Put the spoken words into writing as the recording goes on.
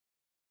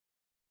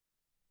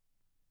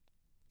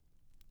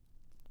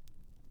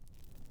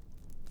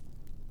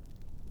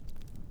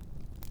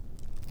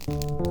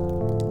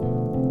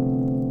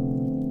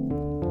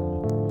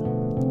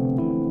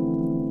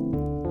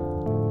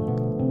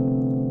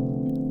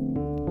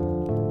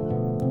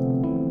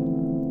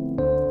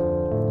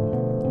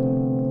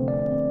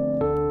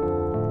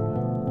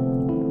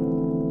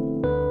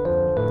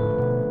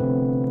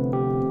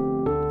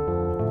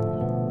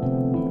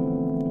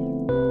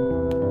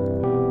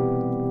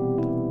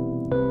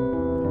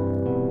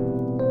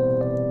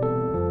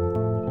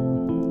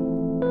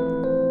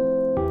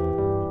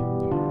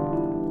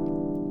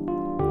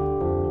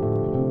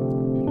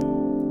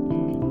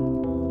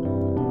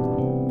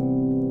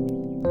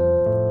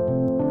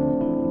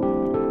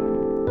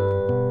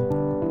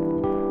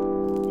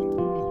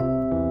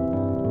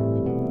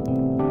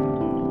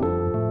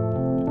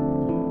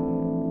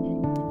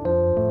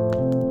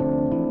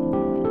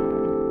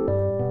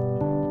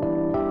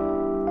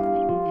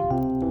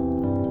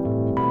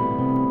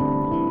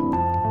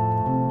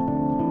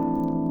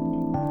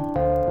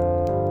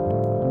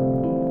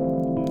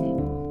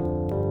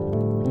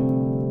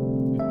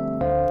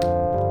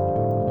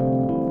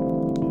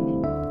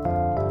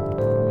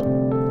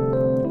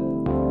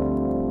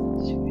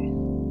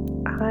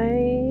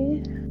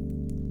I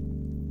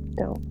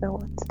don't know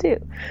what to do.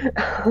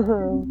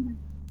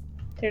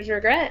 There's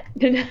regret.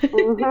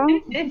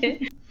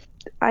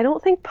 I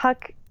don't think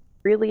Puck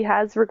really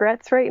has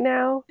regrets right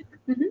now.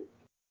 Mhm.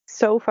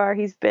 So far,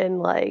 he's been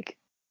like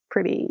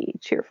pretty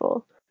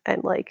cheerful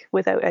and like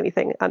without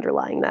anything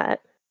underlying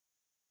that.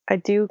 I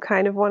do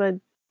kind of want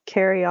to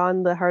carry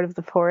on the Heart of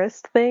the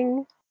Forest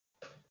thing.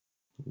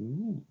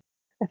 Ooh.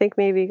 I think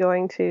maybe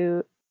going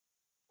to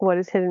what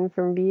is hidden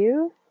from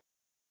view.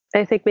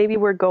 I think maybe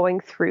we're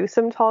going through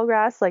some tall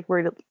grass, like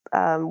we're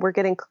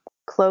getting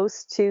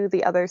close to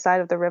the other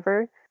side of the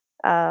river,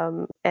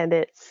 and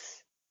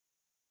it's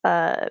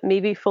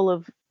maybe full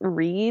of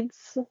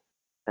reeds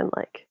and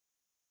like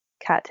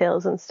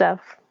cattails and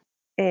stuff.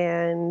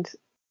 And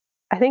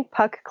I think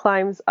Puck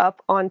climbs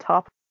up on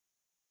top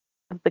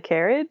of the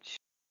carriage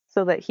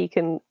so that he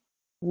can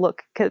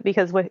look,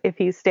 because if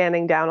he's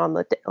standing down on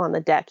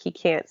the deck, he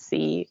can't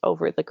see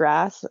over the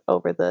grass,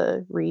 over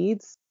the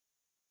reeds.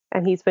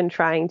 And he's been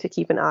trying to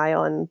keep an eye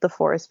on the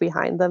forest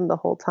behind them the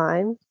whole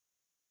time.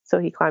 So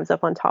he climbs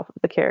up on top of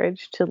the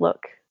carriage to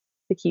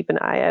keep an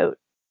eye out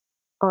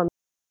on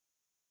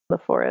the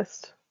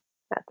forest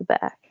at the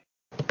back.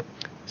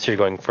 So you're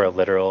going for a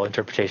literal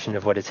interpretation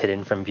of what is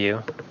hidden from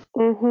view?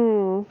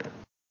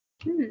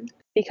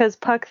 Because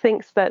Puck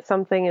thinks that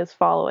something is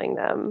following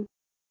them.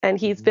 And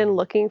he's been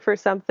looking for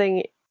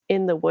something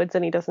in the woods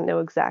and he doesn't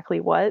know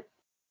exactly what.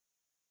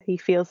 He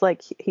feels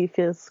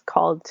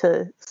called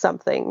to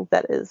something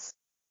that is,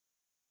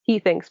 he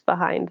thinks,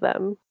 behind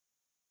them.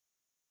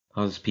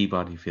 How does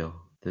Peabody feel?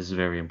 This is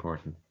very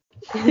important.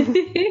 I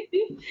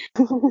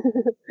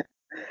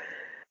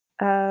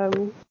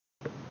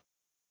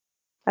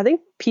think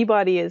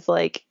Peabody is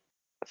like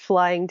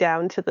flying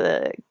down to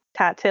the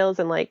cattails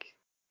and like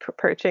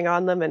perching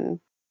on them and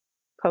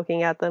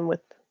poking at them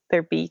with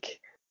their beak,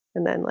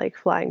 and then like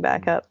flying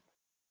back up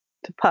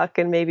to Puck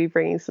and maybe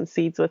bringing some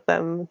seeds with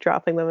them,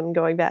 dropping them and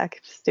going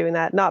back, just doing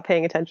that, not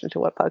paying attention to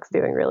what Puck's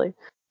doing really.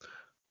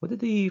 What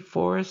did the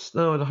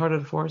Heart of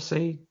the Forest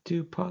say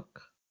to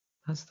Puck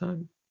last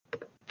time?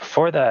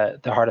 Before the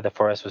Heart of the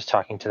Forest was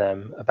talking to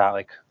them about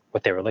like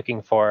what they were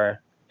looking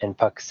for, and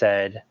Puck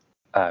said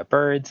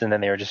birds, and then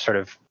they were just sort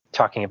of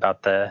talking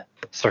about the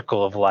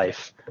circle of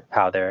life,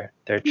 how their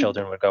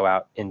children would go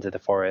out into the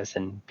forest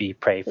and be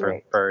prey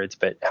for birds,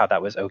 but how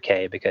that was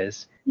okay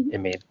because it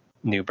made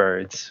new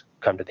birds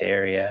come to the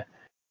area.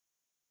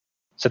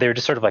 So they were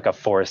just sort of like a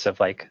force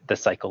of like the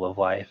cycle of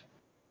life.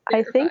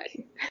 I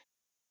think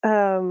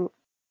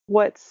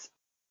what's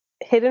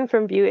hidden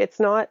from view,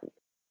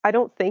 I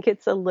don't think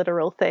it's a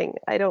literal thing.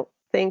 I don't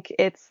think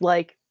it's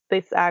like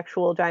this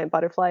actual giant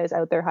butterfly is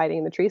out there hiding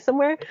in the tree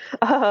somewhere.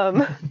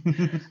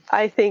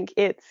 I think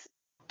it's...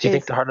 Do you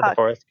think the Heart of the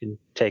Forest can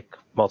take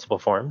multiple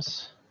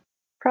forms?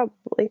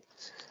 Probably.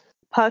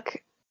 Puck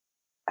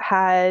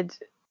had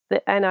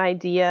an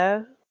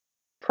idea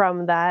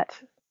from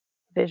that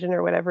vision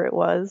or whatever it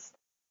was,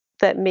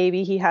 that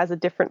maybe he has a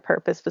different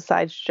purpose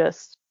besides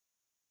just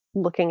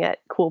looking at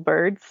cool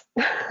birds.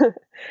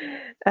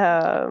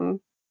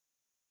 And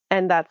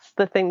that's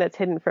the thing that's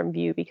hidden from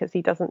view because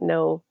he doesn't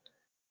know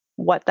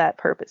what that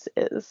purpose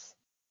is.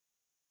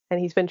 And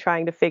he's been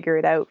trying to figure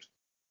it out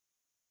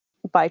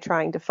by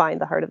trying to find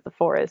the heart of the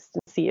forest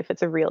and see if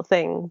it's a real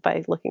thing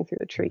by looking through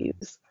the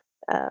trees.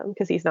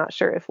 Because he's not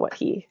sure if what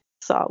he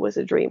saw was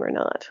a dream or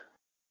not.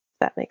 If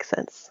that makes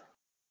sense.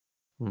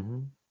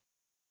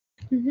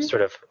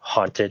 Sort of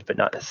haunted, but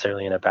not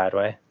necessarily in a bad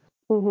way.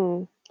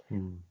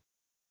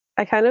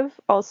 I kind of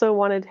also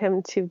wanted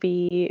him to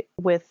be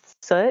with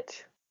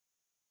Soot.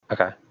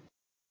 Okay.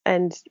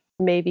 And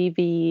maybe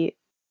be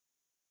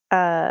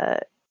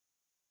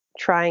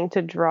trying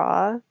to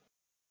draw,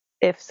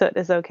 if Soot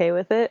is okay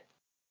with it.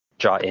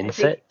 Draw in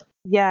Soot?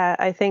 Yeah,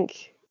 I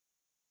think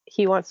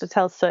he wants to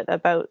tell Soot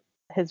about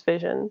his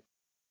vision.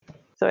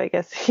 So I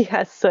guess he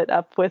has Soot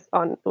up with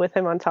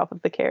him on top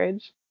of the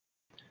carriage.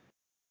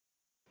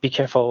 Be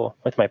careful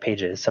with my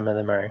pages. Some of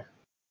them are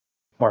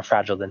more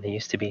fragile than they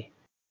used to be.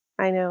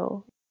 I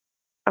know.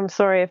 I'm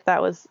sorry if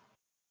that was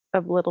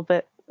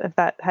if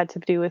that had to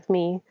do with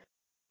me.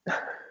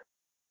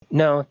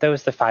 No, that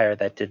was the fire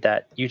that did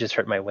that. You just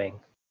hurt my wing.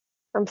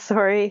 I'm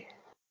sorry.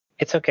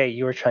 It's okay.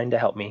 You were trying to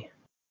help me.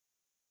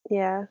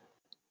 Yeah.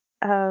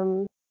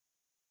 Can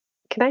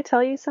I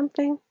tell you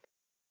something?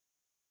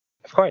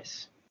 Of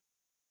course.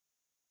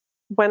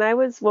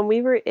 When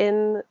we were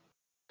in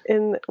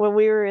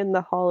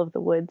the Hall of the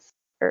Woods,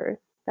 or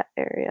that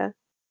area,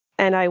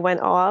 and I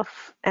went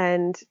off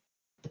on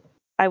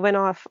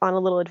a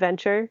little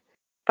adventure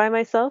by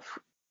myself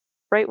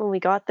right when we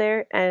got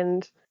there,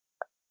 and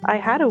I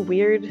had a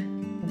weird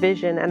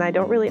vision and I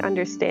don't really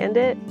understand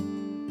it,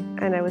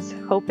 and I was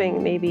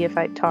hoping maybe if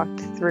I talked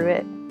through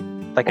it.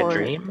 Like a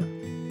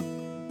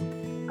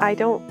dream? I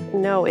don't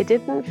know. It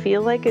didn't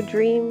feel like a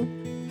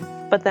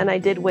dream, but then I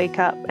did wake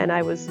up and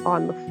I was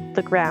on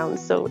the ground,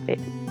 so it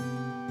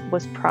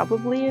was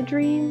probably a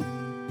dream.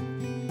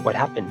 What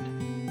happened?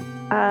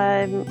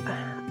 I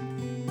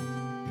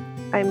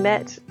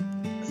met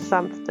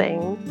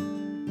something,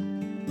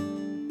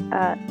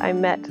 I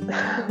met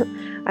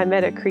I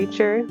met a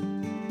creature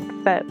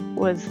that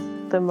was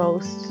the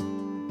most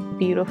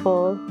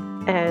beautiful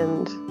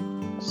and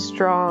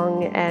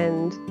strong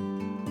and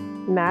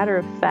matter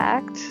of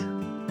fact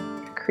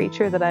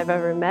creature that I've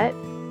ever met.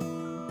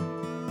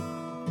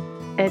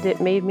 And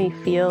it made me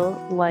feel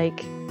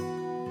like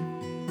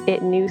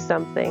it knew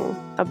something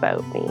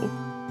about me.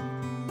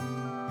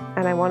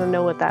 And I want to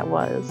know what that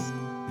was.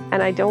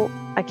 And I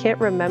can't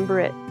remember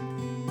it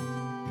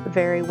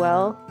very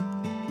well,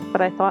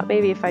 but I thought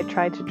maybe if I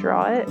tried to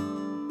draw it,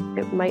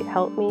 it might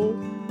help me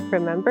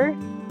remember.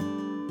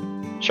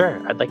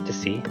 Sure, I'd like to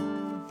see.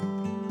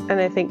 And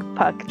I think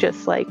Puck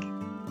just like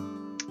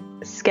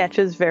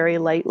sketches very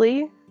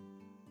lightly,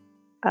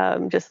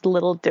 just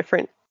little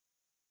different,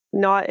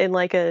 not in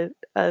like a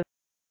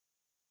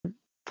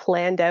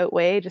planned out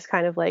way, just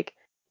kind of like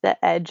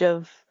the edge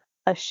of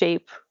a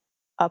shape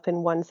up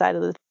in one side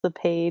of the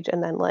page,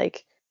 and then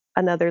like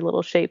another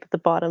little shape at the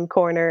bottom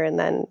corner, and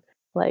then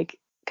like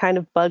kind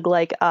of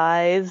bug-like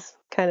eyes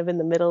kind of in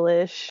the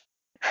middle-ish,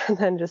 and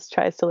then just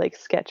tries to like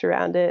sketch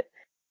around it.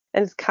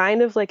 And it's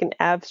kind of like an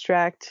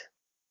abstract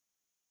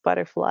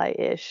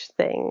butterfly-ish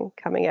thing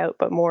coming out,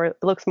 but more, it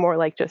looks more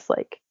like just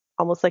like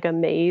almost like a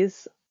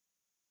maze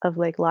of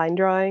like line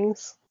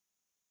drawings.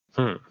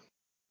 And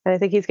I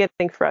think he's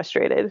getting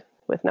frustrated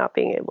with not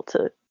being able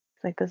to,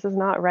 like, this is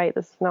not right.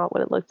 This is not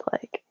what it looked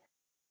like.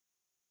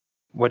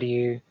 What do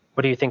you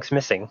think's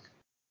missing?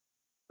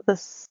 The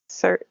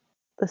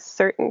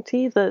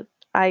certainty that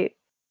I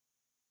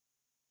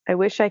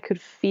wish I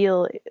could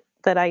feel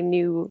that I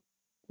knew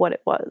what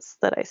it was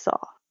that I saw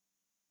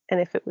and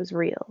if it was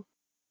real.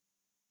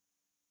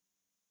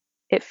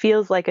 It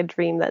feels like a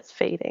dream that's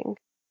fading.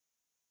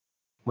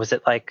 Was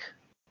it like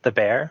the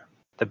bear?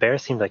 The bear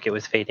seemed like it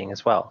was fading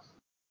as well.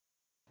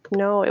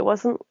 No, it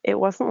wasn't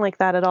like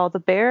that at all. The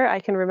bear, I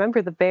can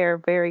remember the bear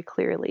very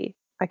clearly.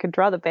 I could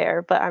draw the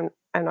bear, but I'm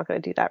not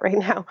going to do that right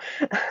now.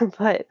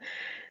 But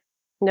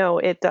no,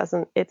 it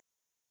doesn't. It's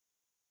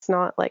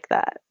not like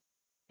that.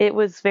 It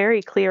was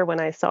very clear when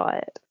I saw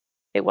it.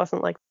 It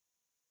wasn't like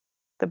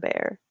the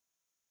bear.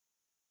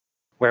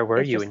 Where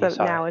were It's you just when you that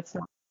saw now it? it's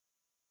not.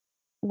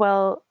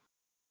 Well,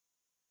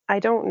 I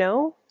don't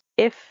know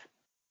if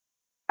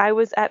I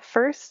was at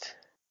first.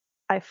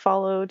 I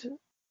followed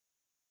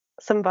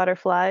some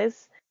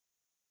butterflies,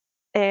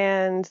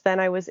 and then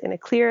I was in a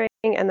clearing,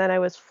 and then I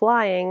was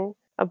flying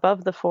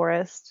above the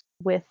forest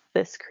with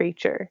this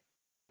creature.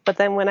 But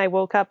then when I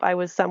woke up, I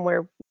was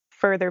somewhere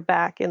further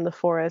back in the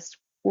forest,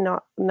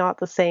 not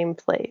the same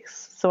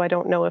place. So I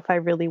don't know if I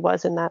really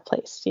was in that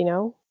place, you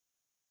know?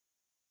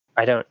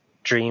 I don't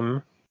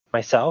dream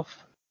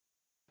myself,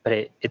 but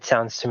it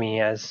sounds to me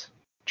as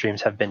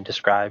dreams have been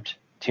described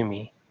to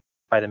me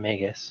by the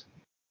Magus.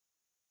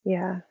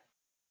 Yeah.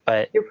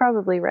 But You're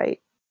probably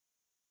right.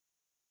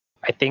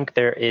 I think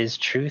there is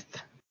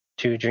truth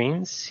to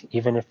dreams,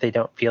 even if they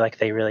don't feel like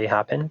they really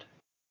happened.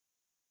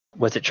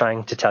 Was it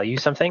trying to tell you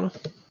something?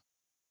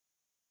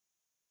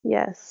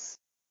 Yes.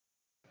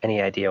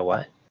 Any idea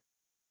what?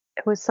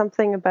 It was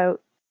something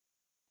about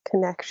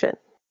connection,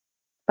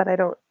 but I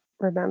don't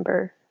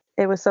remember.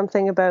 It was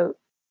something about,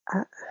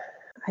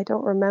 I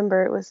don't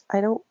remember.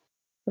 I don't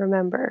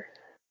remember.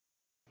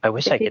 I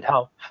wish I could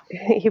help.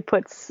 He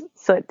puts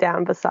Soot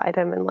down beside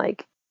him and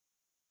like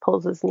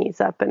pulls his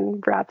knees up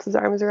and wraps his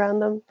arms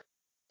around them,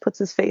 puts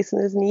his face in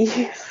his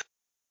knees.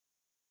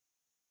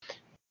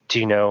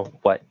 Do you know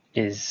what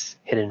is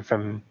hidden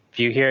from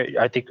view here?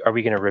 Are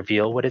we going to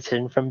reveal what is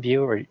hidden from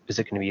view, or is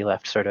it going to be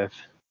left sort of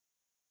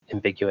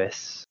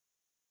ambiguous?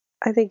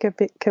 I think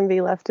it can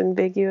be left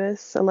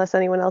ambiguous unless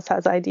anyone else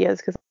has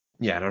ideas.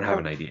 Yeah, I don't have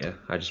an idea.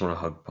 I just want to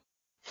hug Puck.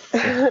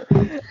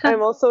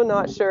 I'm also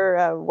not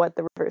sure what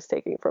the river's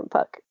taking from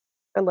Puck,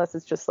 unless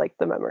it's just like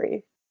the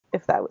memory,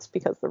 if that was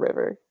because the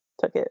river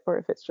took it, or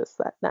if it's just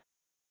that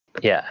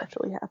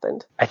actually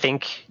happened. I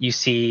think you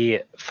see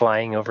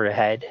flying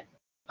overhead,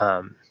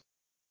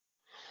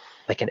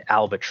 like an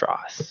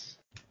albatross.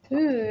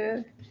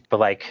 Ooh. But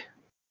like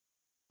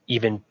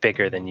even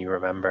bigger than you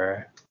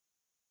remember,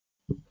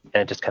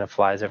 and it just kind of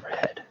flies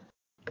overhead.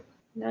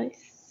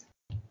 Nice.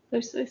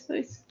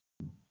 Nice.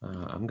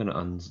 I'm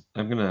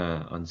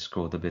gonna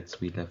unscroll the bits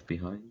we left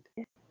behind.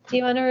 Do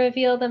you want to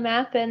reveal the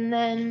map and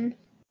then?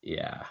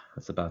 Yeah,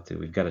 that's about to.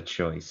 We've got a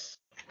choice.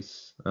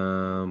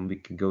 We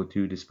can go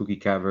to the spooky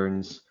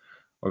caverns,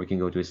 or we can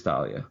go to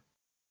Estalia.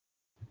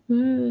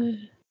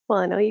 Well,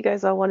 I know you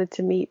guys all wanted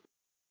to meet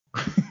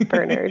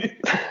Bernard,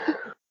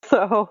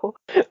 so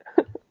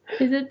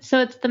Is it so?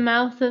 It's the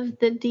mouth of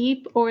the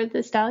deep or the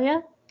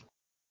Stalia?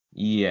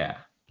 Yeah.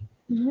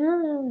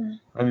 Ah.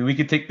 I mean, we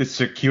could take the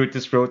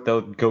circuitous road that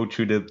would go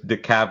through the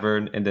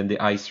cavern and then the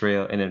ice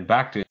rail and then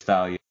back to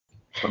Estalia.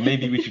 But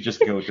maybe we should just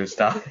go to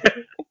Estalia.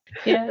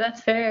 Yeah,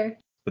 that's fair.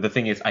 But the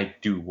thing is, I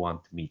do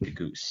want to meet the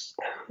goose.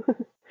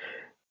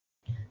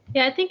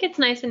 Yeah, I think it's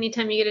nice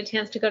anytime you get a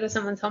chance to go to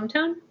someone's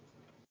hometown.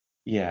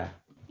 Yeah.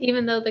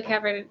 Even though the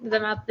cavern, the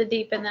mouth of the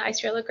deep, and the ice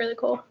trail look really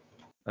cool.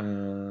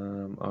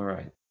 All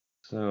right.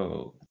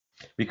 So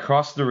we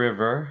cross the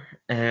river,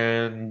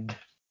 and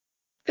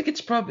think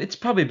it's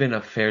probably been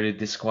a fairly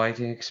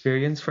disquieting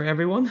experience for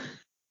everyone.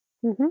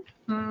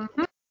 Mm-hmm.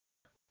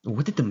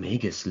 What did the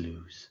Magus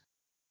lose?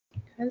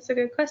 That's a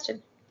good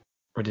question.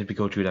 Or did we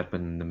go through that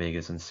when the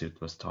Magus and Suit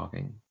was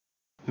talking?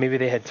 Maybe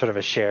they had sort of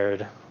a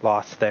shared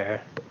loss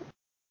there.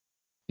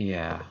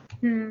 Yeah.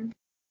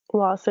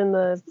 Loss in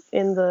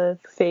the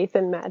faith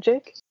and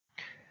magic.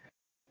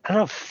 I don't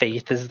know if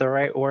faith is the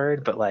right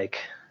word, but like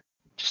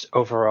just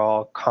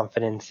overall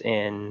confidence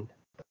in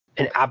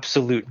an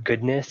absolute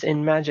goodness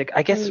in magic.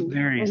 I guess we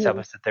already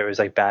established that there was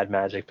like bad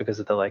magic because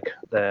of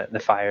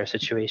the fire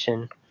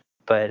situation,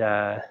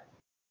 but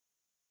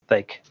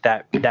like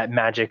that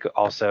magic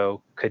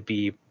also could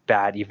be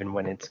bad even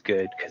when it's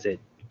good because it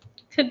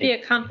Could be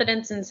a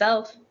confidence in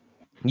self.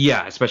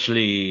 Yeah,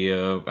 especially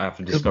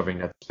after discovering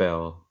that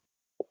spell.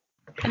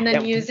 And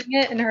then using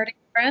it and hurting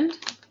a friend.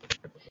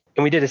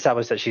 And we did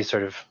establish that she's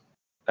sort of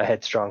a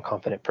headstrong,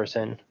 confident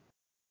person.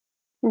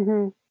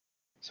 Mm-hmm.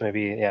 So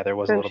maybe there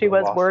was a And little she bit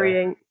of was loss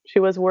worrying. there. She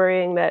was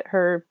worrying that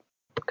her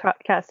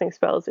casting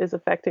spells is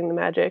affecting the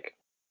magic.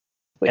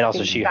 And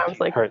also she sounds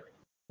like hurt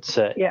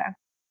Soot. Yeah.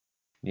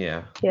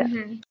 Yeah. Yeah.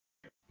 Mm-hmm.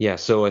 Yeah,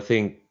 so I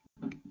think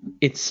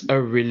it's a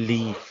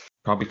relief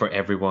probably for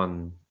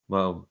everyone,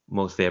 well,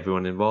 mostly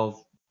everyone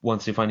involved.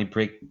 Once they finally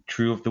break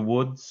through of the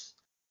woods,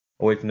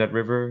 away from that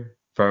river,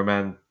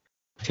 Fireman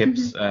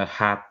tips a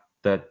hat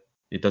that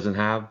it doesn't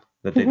have,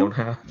 that they don't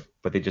have,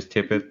 but they just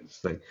tip it.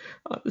 It's like,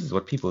 oh, this is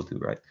what people do,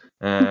 right?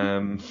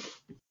 And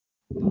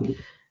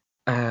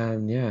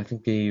yeah, I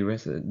think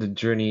the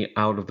journey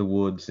out of the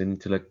woods and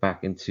to like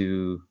back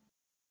into,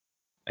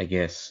 I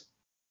guess,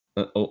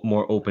 a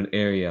more open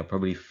area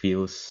probably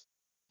fills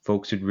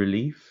folks with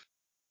relief.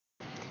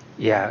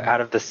 Yeah,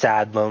 out of the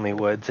sad, lonely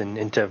woods and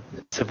into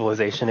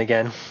civilization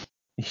again.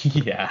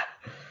 Yeah,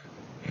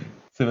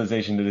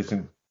 civilization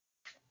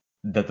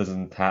that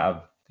doesn't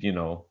have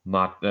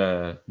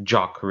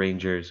jock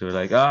rangers who are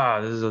like,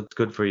 this is what's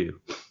good for you.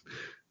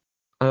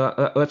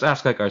 Let's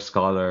ask like our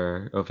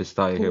scholar of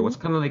Hystalia here. What's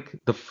kind of like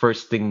the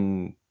first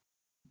thing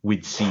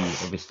we'd see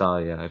of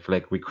Hystalia if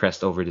like we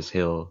crest over this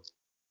hill?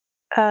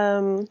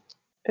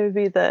 It would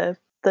be the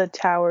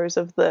towers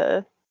of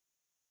the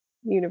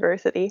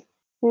university.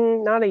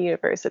 Not a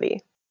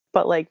university,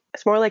 but like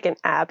it's more like an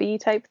abbey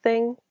type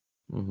thing.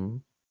 Mm-hmm.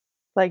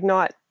 Like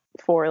not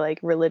for like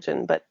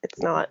religion, but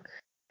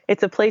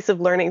it's a place of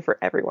learning for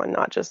everyone,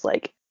 not just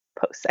like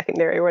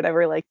post-secondary or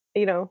whatever. Like,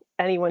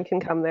 anyone can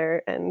come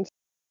there and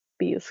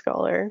be a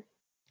scholar.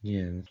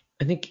 Yeah,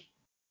 I think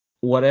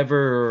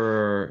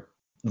whatever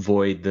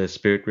void the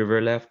Spirit River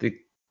left,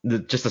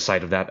 just the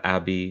site of that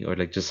abbey, or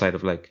like just site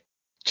of like,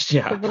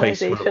 a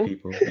place full of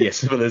people. Yeah,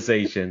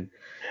 civilization.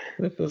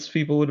 That fills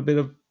people with a bit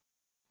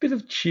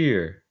of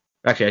cheer.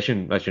 Actually,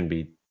 I shouldn't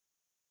be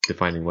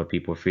defining what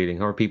people are feeling.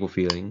 How are people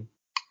feeling?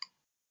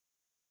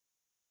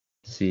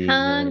 Seeing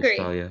Hungry.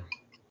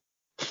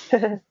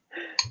 Hystalia.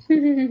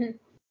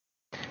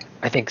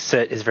 I think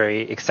Soot is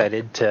very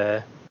excited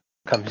to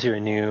come to a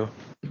new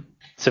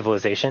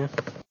civilization.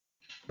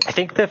 I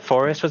think the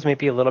forest was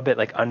maybe a little bit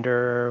like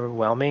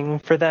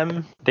underwhelming for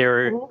them. They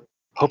were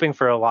hoping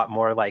for a lot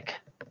more like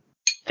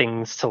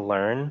things to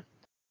learn,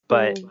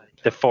 but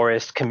the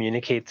forest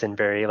communicates in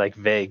very like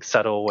vague,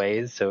 subtle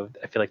ways. So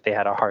I feel like they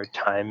had a hard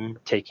time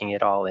taking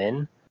it all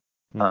in.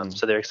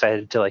 So they're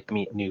excited to like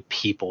meet new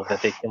people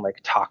that they can like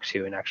talk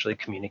to and actually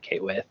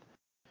communicate with.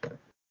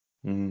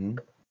 Mm-hmm.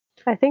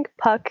 I think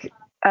Puck,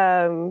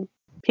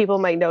 people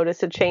might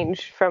notice a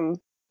change from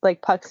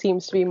like Puck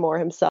seems to be more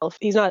himself.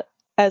 He's not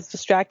as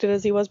distracted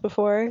as he was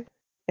before,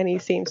 and he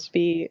seems to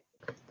be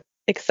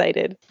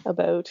excited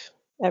about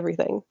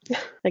everything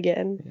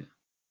again. Yeah.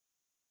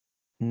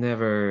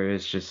 Never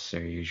is just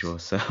their usual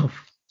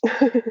self.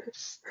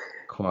 Just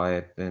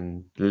quiet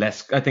and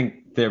less. I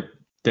think they're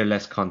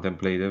less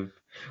contemplative.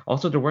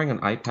 Also, they're wearing an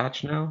eye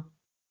patch now.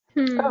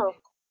 Oh.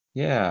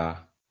 Yeah,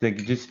 they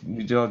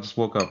all just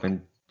woke up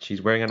and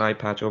she's wearing an eye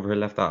patch over her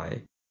left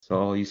eye. So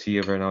all you see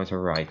of her now is her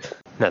right.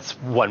 That's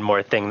one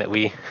more thing that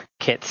we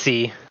can't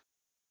see.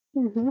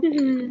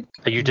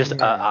 Are you just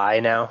a eye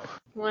now?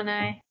 One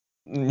eye.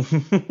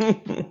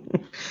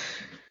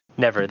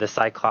 Never the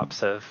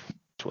Cyclops of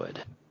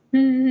Wood.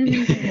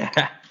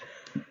 Yeah.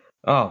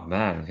 Oh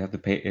man, you have to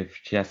pay if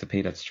she has to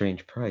pay that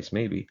strange price,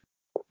 maybe.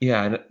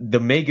 Yeah, and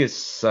the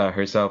Magus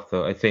herself,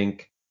 though, I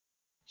think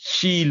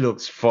she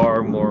looks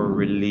far more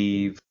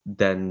relieved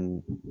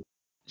than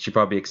she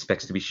probably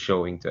expects to be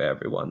showing to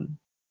everyone.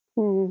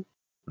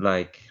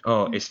 Like,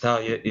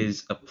 Hystalia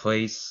is a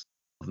place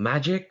of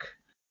magic,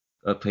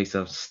 a place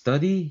of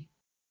study.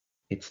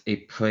 It's a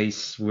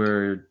place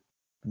where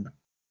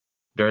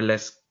there are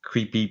less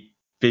creepy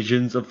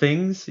visions of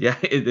things. Yeah,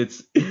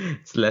 it's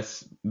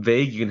less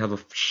vague. You can have a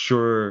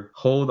sure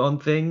hold on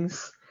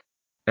things.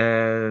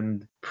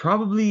 And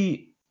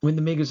probably when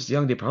the Magus was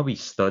young, they probably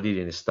studied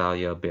in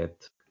Hystalia a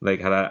bit, like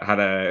had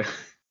a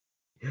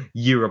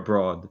year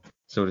abroad,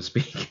 so to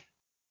speak,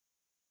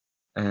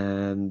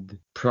 and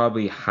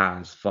probably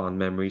has fond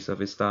memories of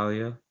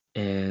Hystalia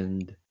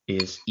and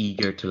is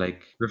eager to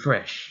like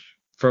refresh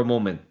for a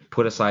moment,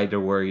 put aside her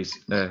worries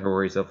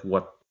of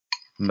what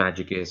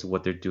magic is,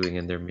 what they're doing,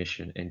 and their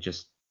mission, and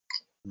just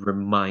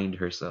remind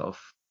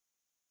herself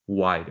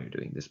why they're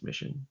doing this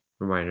mission.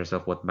 Remind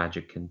herself what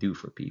magic can do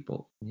for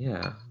people.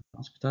 Yeah,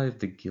 Hospitality of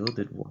the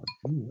Gilded One.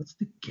 Ooh, what's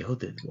the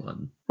Gilded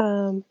One?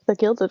 The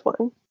Gilded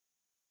One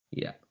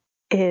Yeah.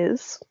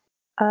 is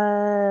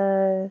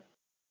a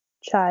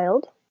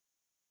child.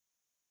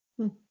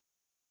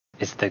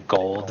 Is the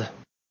gold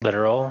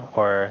literal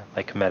or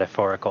like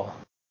metaphorical?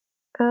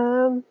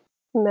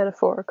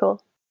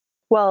 Metaphorical.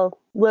 Well,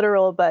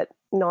 literal, but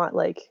not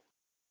like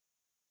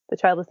the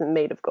child isn't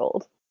made of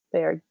gold.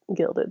 They are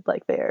gilded,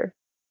 like they're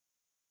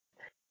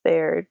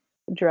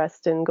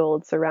dressed in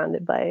gold,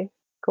 surrounded by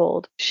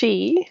gold.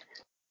 She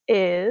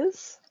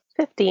is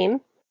 15,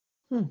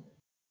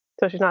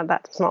 so she's not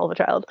that small of a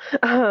child.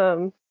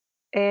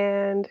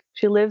 And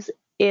she lives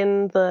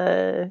in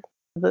the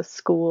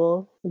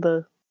school,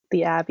 the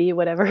abbey,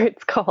 whatever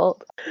it's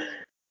called,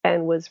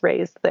 and was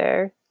raised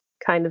there,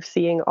 kind of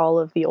seeing all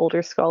of the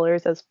older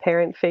scholars as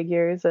parent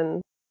figures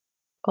and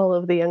all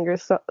of the younger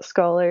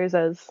scholars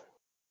as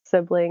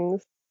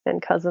siblings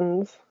and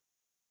cousins.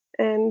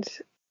 And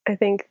I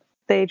think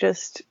they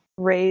just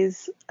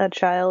raise a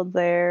child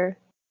there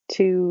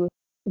to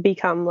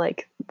become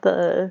like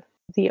the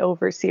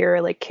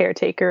overseer, like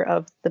caretaker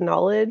of the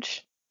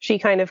knowledge. She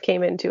kind of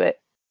came into it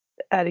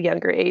at a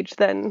younger age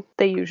than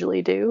they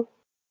usually do.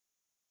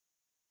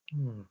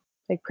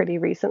 Like pretty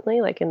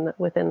recently, like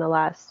within the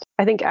last,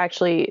 I think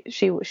actually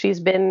she's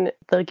been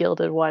the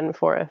Gilded One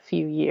for a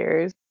few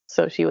years,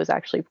 so she was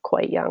actually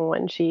quite young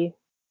when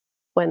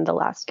the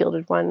last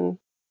Gilded One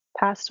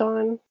passed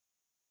on.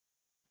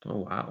 Oh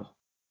wow.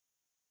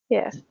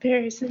 Yeah.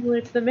 Very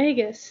similar to the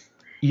Magus.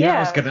 Yeah, I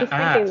was just gonna thinking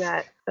ask.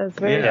 that. That was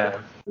very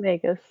Yeah.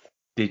 Magus.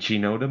 Did she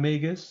know the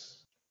Magus?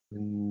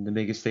 When the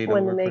Magus stayed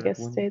When over the for Magus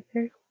that one? stayed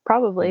there,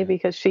 probably Yeah.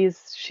 because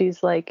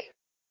she's like,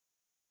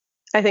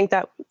 I think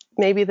that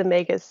maybe the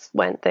Magus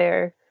went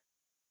there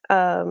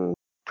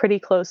pretty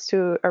close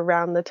to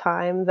around the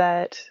time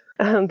that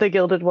the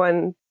Gilded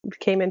One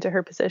came into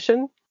her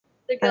position.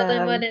 The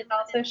Gilded One is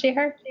also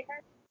Shihar?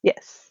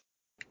 Yes.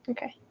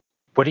 Okay.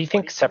 What do you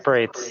think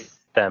separates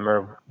them,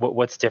 or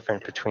what's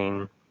different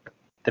between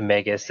the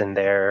Magus and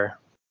their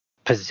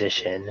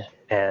position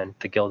and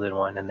the Gilded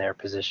One and their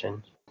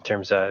position in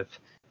terms of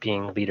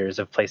being leaders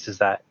of places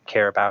that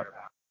care about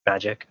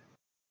magic?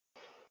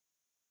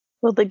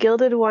 Well, the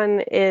Gilded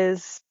One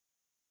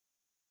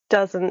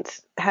doesn't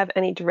have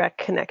any direct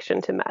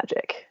connection to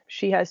magic.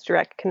 She has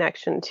direct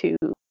connection to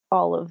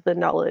all of the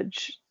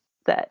knowledge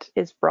that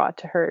is brought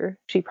to her.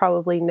 She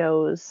probably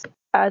knows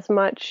as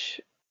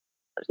much,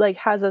 like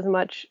has as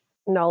much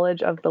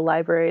knowledge of the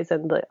libraries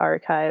and the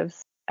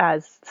archives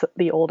as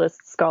the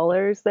oldest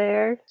scholars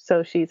there.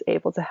 So she's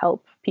able to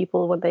help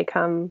people when they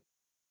come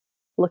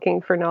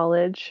looking for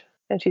knowledge,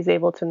 and she's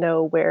able to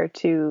know where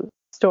to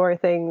store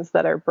things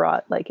that are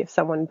brought. Like if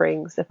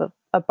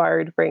a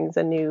bard brings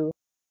a new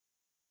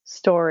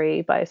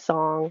story by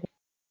song,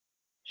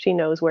 she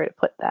knows where to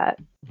put that.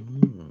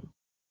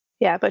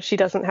 Yeah, but she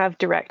doesn't have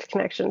direct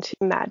connection to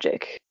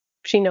magic.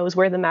 She knows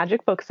where the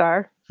magic books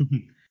are.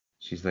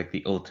 She's like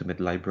the ultimate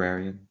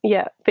librarian.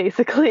 Yeah,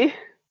 basically.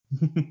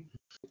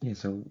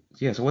 So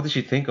what did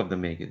she think of the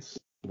Magus?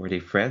 Were they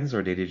friends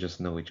or did they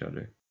just know each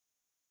other?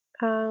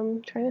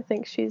 Trying to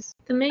think. She's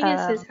The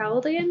Magus is how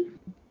old again?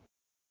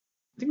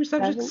 I think we're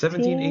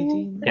 17,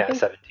 18. Yeah,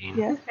 17.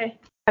 Yeah. Okay.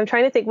 I'm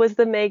trying to think. Was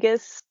the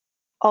Magus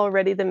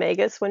already the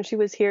Magus when she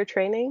was here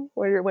training,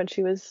 or when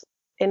she was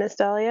in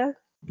Estalia?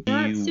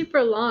 Not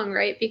super long,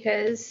 right?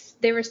 Because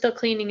they were still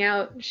cleaning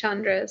out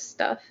Chandra's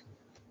stuff.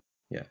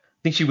 Yeah,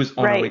 I think she was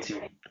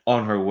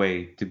on her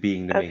way to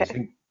being the Magus. I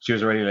think she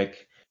was already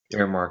like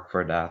earmarked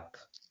for that.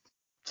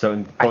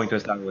 So going to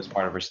Estalia was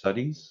part of her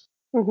studies.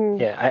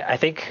 Mm-hmm. Yeah, I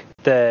think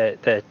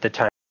the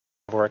time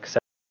works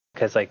out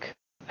because like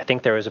I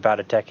think there was about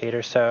a decade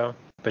or so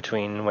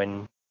between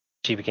when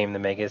she became the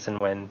Magus and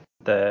when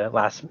the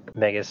last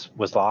Magus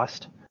was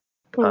lost.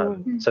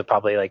 So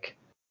probably like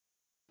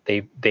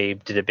they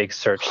did a big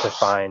search to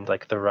find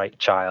like the right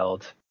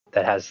child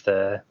that has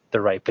the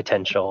right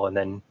potential, and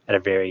then at a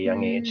very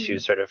young age she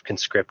was sort of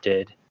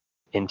conscripted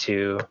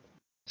into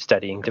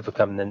studying to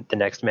become the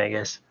next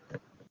Magus.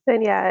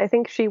 And yeah, I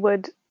think she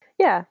would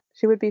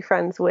be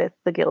friends with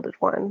the Gilded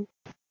One.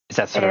 Is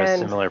that sort of a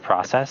similar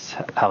process?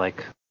 How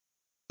like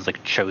was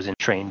like chosen,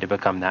 trained to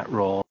become that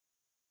role?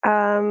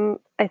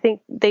 I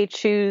think they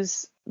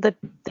choose the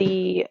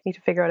I need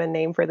to figure out a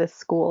name for this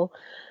school,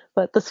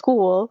 but the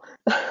school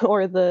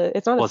or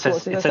it's not a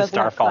school. It says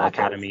Starfall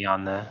Academy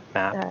on the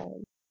map.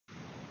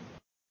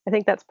 I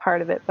think that's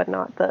part of it, but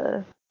not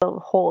the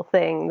whole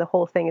thing. The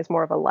whole thing is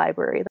more of a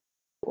library than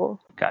a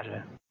school.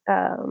 Gotcha.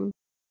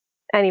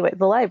 Anyway,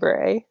 the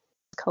library.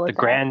 The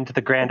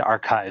grand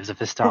archives of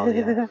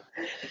Estalia.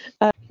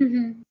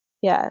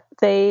 Yeah,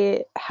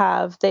 they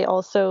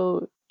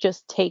also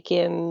just take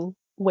in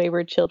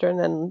wayward children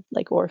and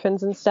like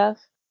orphans and stuff,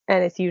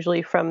 and it's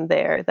usually from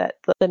there that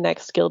the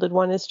next Gilded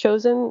One is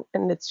chosen,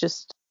 and it's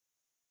just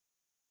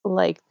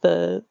like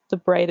the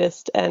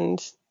brightest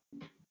and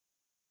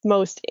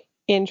most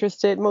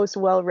interested, most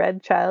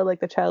well-read child, like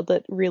the child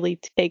that really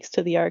takes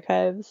to the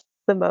archives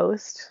the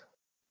most.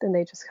 And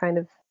they just kind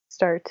of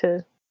start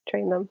to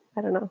train them.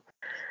 I don't know.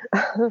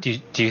 Do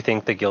you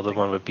think the Gilded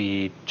One would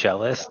be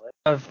jealous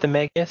of the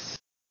Magus?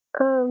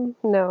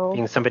 No.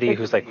 Being somebody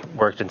who's like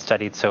worked and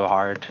studied so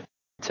hard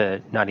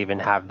to not even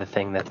have the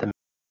thing that the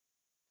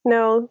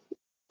No,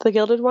 the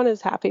Gilded One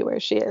is happy where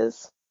she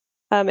is.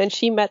 And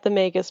she met the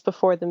Magus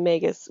before the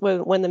Magus,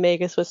 when the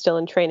Magus was still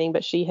in training,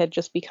 but she had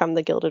just become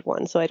the Gilded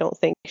One, so I don't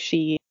think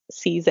she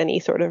sees any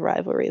sort of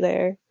rivalry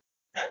there.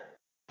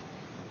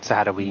 So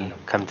how do we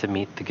come to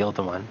meet the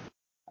Gilded One?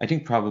 I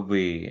think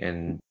probably,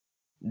 and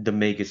the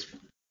Magus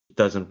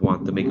doesn't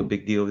want to make a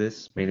big deal of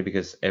this, mainly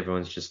because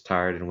everyone's just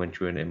tired and went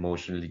through an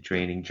emotionally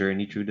draining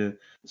journey through the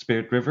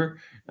Spirit River.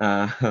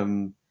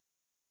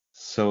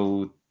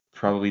 So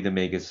probably the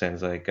Magus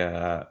sends like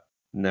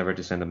never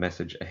to send a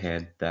message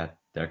ahead that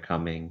they're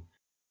coming,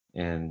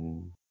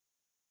 and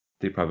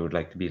they probably would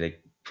like to be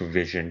like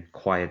provisioned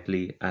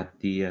quietly at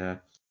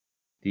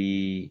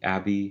the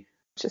Abbey.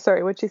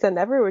 Sorry, would she send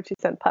Never or would she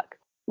send Puck?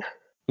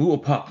 Ooh, a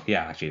Puck.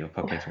 Yeah, actually,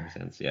 Puck makes more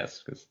sense.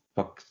 Yes, because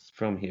Puck's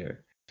from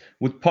here.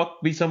 Would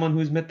Puck be someone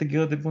who's met the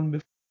Gilded One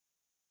before?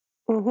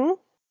 Mm-hmm.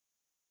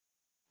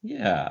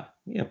 Yeah,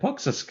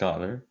 Puck's a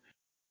scholar.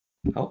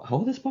 How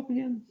old is Puck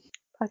again?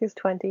 Puck is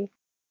 20.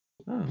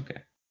 Oh,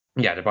 okay.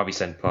 Yeah, they probably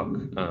send Puck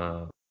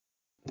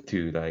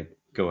to like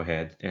go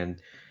ahead, and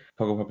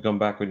Puck will probably come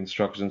back with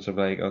instructions of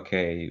like,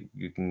 okay,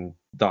 you can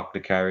dock the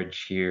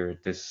carriage here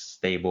at this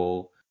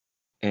stable,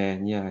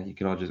 and yeah, we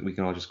can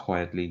all just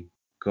quietly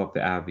go up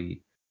the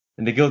Abbey,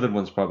 and the Gilded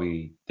One's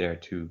probably there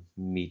to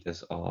meet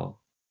us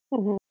all.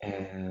 Mm-hmm.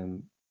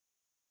 And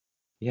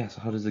yeah,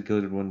 so how does the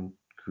Gilded One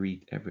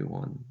greet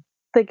everyone?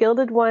 The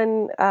Gilded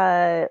One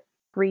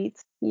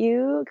greets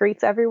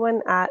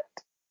everyone at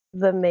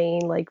the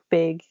main like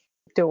big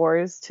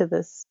doors to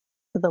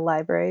the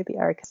library,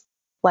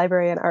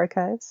 library and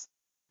archives.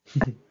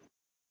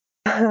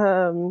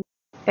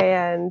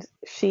 And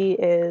she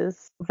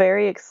is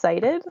very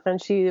excited,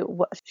 and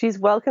she's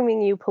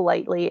welcoming you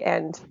politely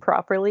and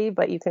properly,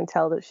 but you can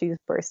tell that she's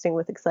bursting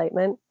with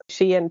excitement.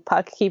 She and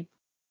Puck keep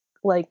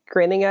like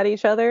grinning at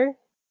each other.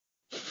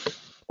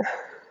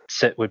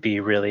 Sit would be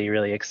really,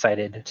 really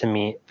excited to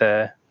meet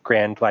the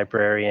Grand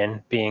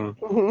Librarian, being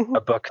a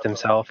book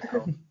themselves.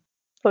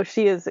 Oh,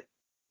 she is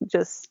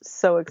just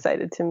so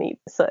excited to meet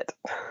Soot,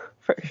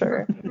 for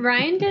sure.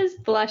 Rind is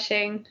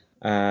blushing.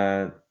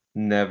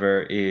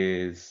 Never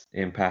is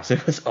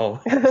impassive as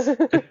always.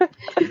 You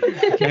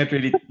can't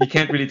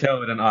really tell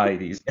with an eye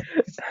these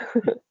days.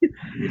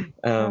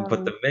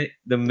 But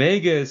the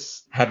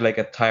Magus had like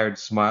a tired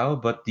smile,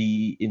 but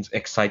the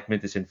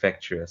excitement is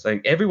infectious.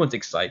 Like everyone's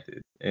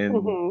excited, and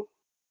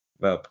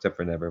well, except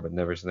for Never, but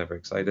Never's never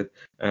excited.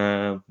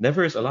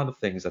 Never is a lot of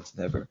things. That's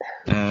Never.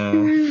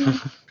 And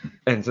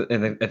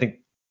I think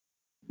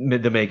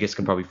the Magus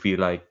can probably feel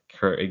like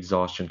her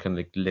exhaustion kind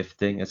of like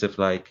lifting, as if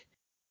like,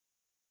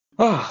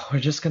 oh, we're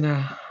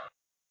gonna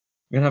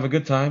have a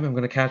good time. I'm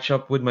gonna catch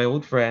up with my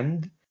old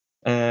friend.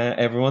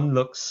 Everyone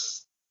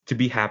looks to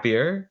be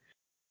happier.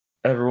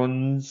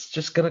 Everyone's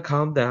just gonna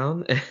calm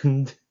down,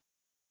 and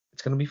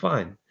it's gonna be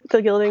fine.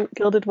 The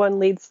Gilded One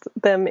leads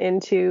them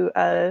into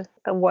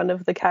one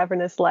of the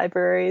cavernous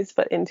libraries,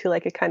 but into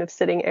like a kind of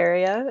sitting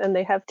area, and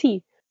they have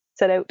tea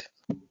set out.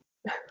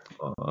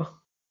 Aww.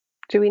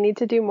 Do we need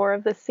to do more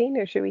of this scene,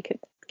 or should we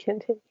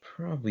continue?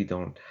 Probably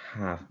don't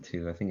have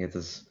to. I think it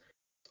is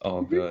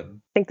all good.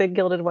 I think the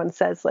Gilded One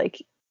says,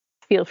 like,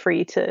 feel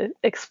free to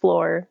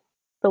explore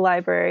the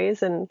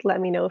libraries and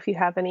let me know if you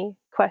have any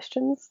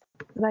questions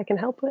that I can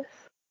help with.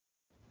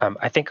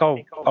 I think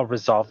I'll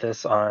resolve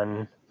this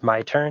on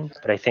my turn,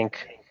 but I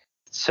think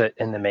Soot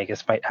and the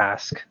Magus might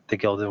ask the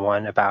Gilded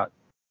One about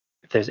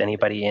if there's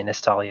anybody in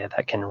Estalia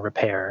that can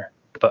repair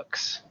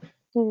books.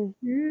 Oh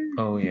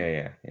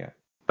yeah.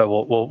 But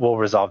we'll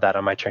resolve that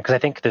on my turn, because I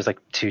think there's like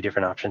two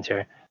different options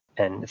here,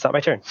 and it's not my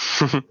turn.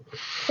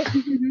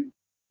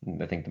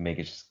 I think the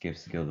Magus just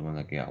gives the Gilded One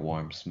like a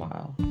warm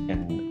smile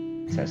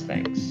and says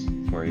thanks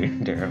for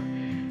their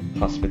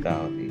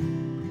hospitality.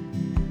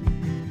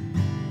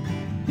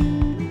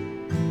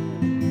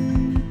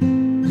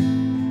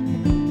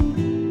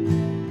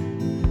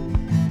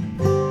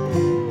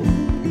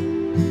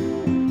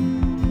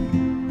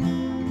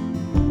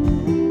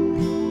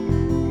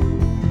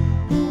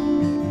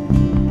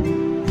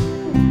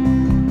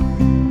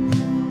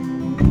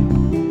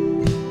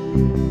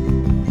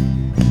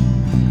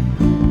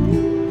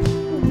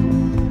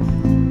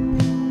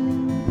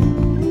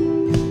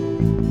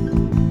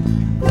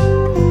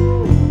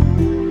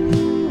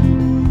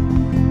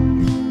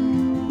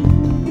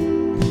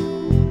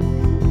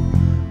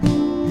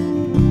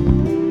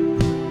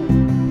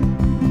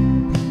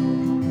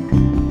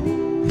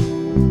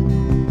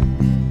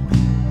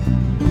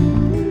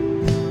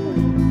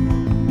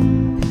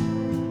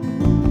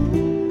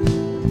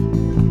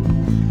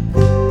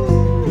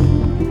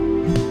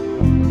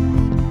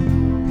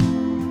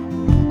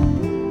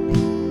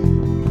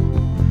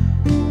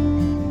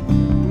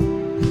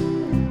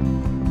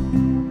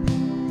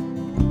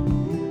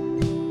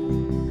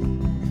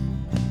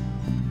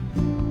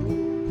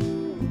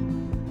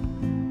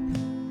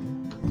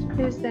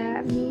 Is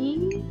that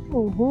me?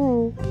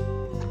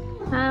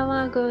 Mm-hmm. I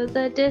want to go to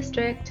the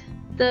district.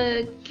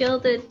 The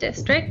Gilded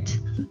District.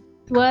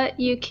 What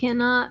you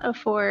cannot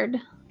afford.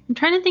 I'm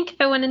trying to think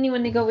if I want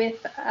anyone to go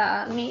with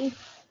me.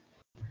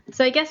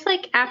 So I guess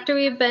like after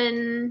we've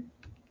been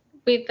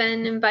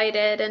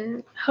invited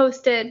and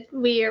hosted,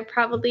 we are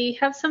probably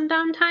have some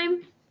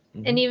downtime.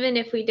 And even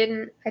if we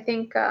didn't, I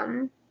think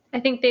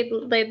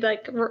they'd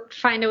like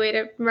find a way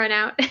to run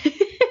out.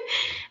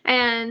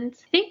 And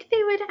I think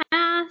they would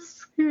ask,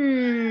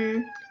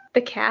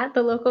 the cat,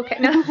 the local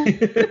cat. No.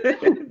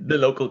 The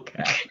local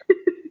cat.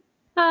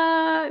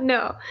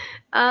 No.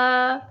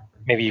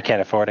 Maybe you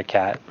can't afford a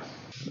cat.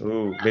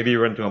 Ooh, maybe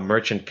you run to a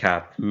merchant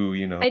cat who,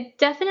 I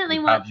definitely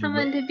want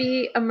someone to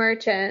be a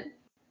merchant.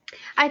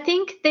 I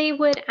think they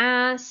would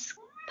ask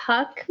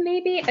Puck,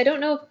 maybe. I don't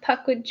know if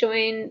Puck would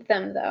join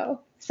them, though.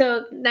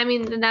 So, I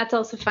mean, that's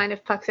also fine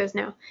if Puck says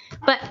no.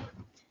 But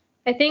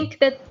I think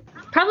that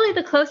probably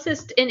the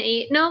closest in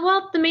age. No,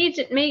 well, the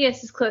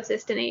Magus is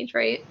closest in age,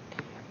 right?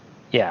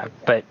 Yeah,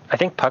 but I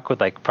think Puck would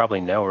like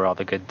probably know where all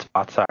the good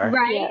spots are.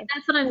 Right? Yeah.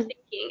 That's what I'm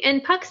thinking.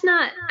 And Puck's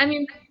not. I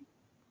mean,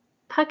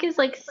 Puck is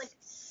like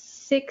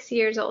 6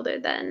 years older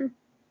than.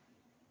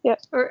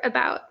 Yep. Or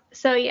about.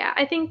 So, yeah,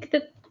 I think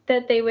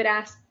that they would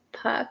ask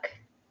Puck.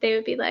 They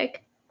would be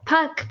like,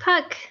 Puck,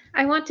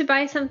 I want to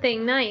buy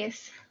something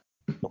nice.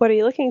 What are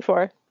you looking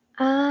for?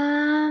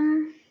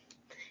 And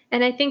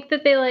I think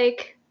that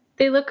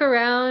they look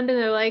around and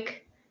they're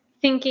like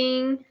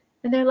thinking,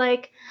 and they're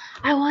like,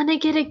 I want to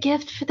get a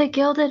gift for the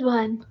Gilded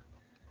One.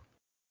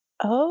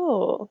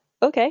 Oh,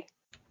 okay.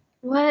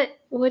 What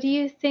do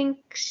you think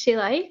she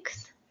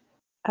likes?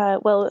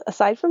 Well,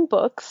 aside from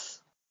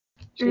books,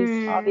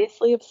 she's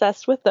obviously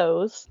obsessed with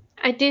those.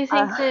 I do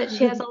think that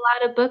she has a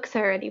lot of books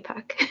already,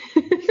 Puck.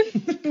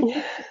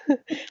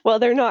 Well,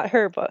 they're not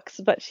her books,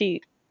 but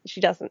she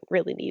doesn't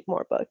really need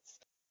more books.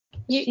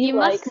 You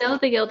must know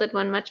the Gilded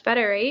One much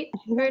better, right?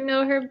 Or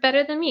know her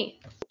better than me.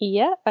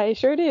 Yeah, I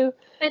sure do.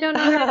 I don't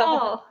know her at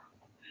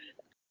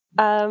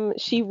all.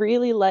 She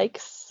really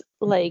likes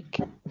like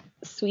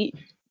sweet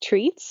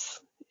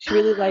treats. She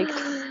really likes.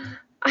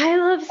 I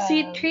love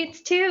sweet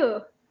treats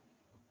too.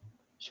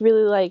 She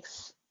really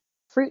likes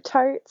fruit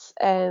tarts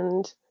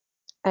and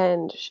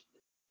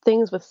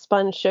things with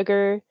spun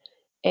sugar.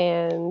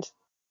 And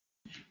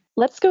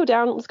let's go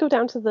down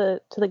to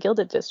the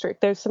Gilded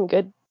District. There's some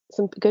good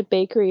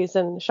bakeries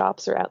and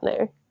shops around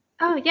there.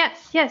 Oh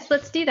yes,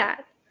 let's do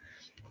that.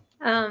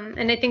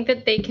 And I think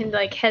that they can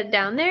like head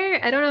down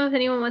there. I don't know if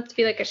anyone wants to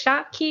be like a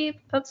shopkeep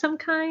of some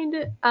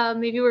kind.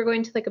 Maybe we're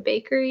going to like a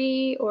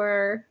bakery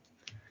or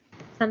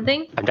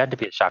something. I'm down to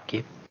be a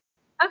shopkeep.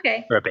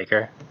 Okay. Or a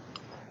baker.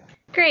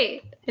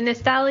 Great. An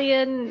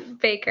Estalian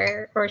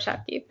baker or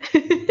shopkeep.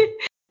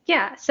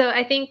 Yeah, so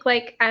I think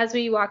like as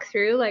we walk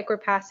through, like we're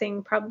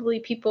passing probably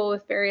people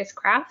with various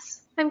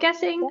crafts, I'm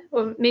guessing.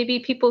 Or maybe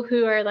people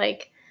who are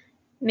like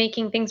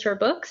making things for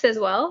books as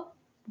well.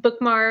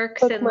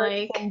 Bookmarks and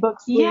like book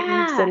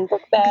sleeves and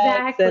book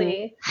bags.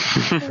 Exactly.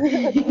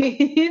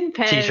 And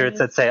T-shirts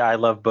that say I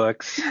love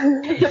books.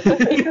 Yeah.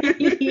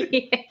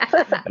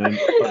 And then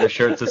other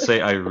shirts that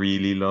say I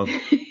really love.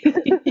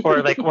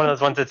 Or like one of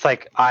those ones that's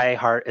like I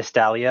heart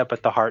Estalia,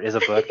 but the heart is a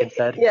book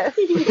instead. Yes.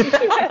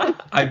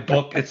 I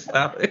book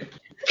Estalia.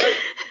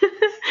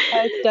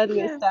 I study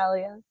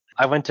Estalia.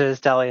 I went to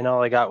Estalia and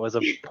all I got was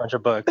a bunch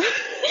of books.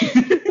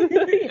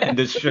 And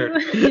this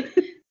shirt.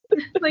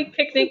 Like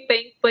picnic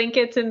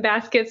blankets and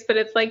baskets, but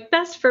it's like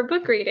best for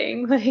book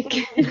reading. Like,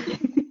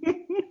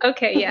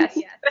 okay, yes.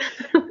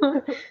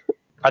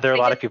 Are there a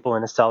lot of people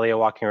in Estalia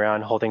walking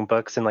around holding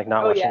books and like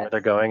not watching where they're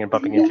going and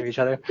bumping into each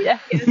other? Yeah,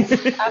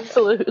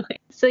 absolutely.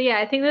 So yeah,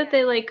 I think that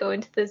they like go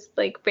into this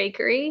like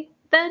bakery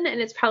then, and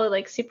it's probably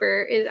like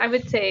super. I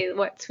would say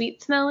what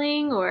sweet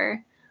smelling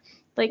or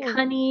like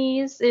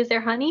honeys. Is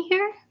there honey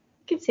here?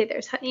 I could say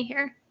there's honey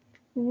here.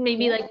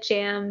 Maybe like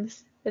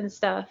jams and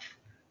stuff,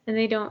 and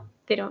they don't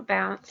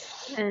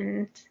bounce.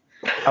 And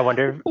I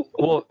wonder,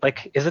 well,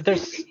 like, is it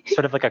there's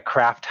sort of like a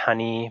craft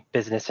honey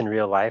business in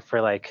real life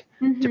where like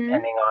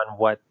depending on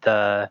what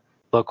the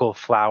local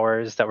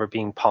flowers that were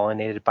being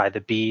pollinated by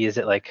the bees,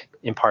 it like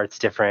imparts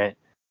different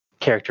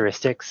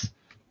characteristics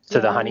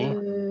to the honey.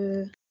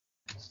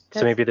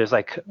 So maybe there's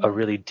like a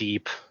really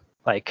deep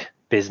like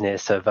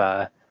business of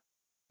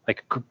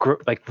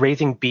like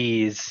raising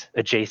bees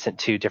adjacent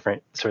to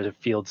different sort of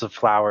fields of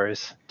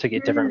flowers to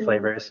get different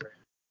flavors.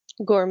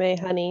 Gourmet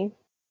honey.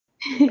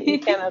 You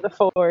cannot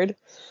afford.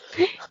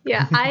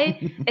 Yeah,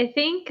 I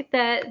think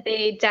that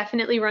they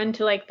definitely run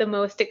to like the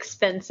most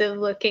expensive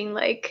looking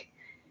like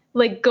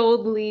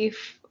gold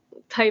leaf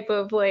type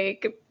of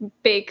like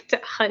baked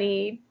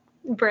honey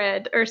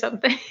bread or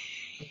something.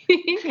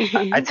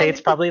 I'd say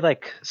it's probably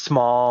like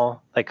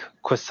small like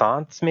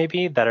croissants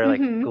maybe that are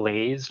like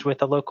glazed with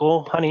the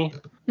local honey.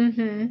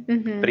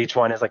 But each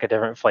one is like a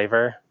different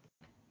flavor.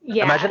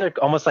 Yeah. Imagine they're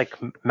almost like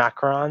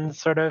macarons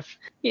sort of.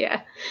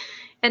 Yeah.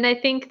 And I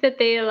think that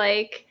they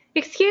like,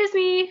 excuse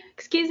me,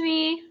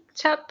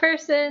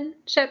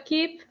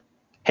 shopkeep.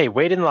 Hey,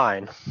 wait in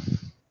line.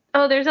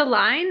 Oh, there's a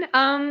line?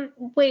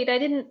 Wait, I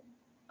didn't.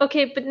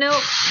 Okay, but no,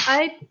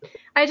 I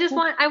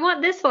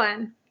want this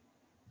one.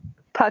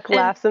 Puck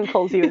laughs and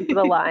pulls you into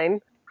the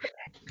line.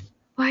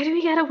 Why do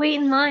we gotta wait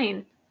in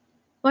line?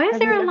 Why is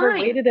Have there you a ever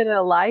line? waited in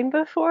a line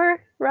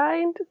before,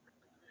 Ryan?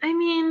 I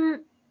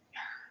mean,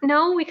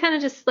 no, we kind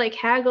of just like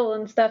haggle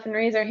and stuff and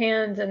raise our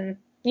hands, and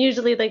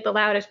usually like the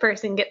loudest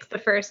person gets the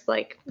first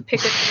like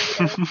pick of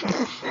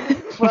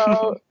tomato.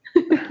 Well,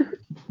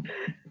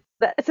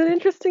 that's an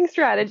interesting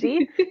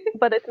strategy,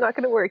 but it's not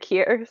going to work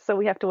here, so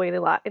we have to wait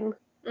in line.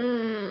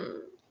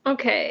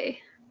 Okay.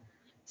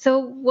 So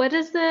what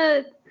is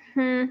the?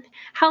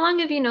 How long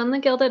have you known the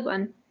Gilded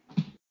One?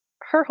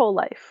 Her whole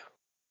life.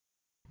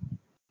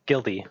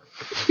 Gildy.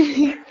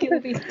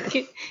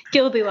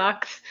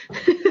 Gildilocks.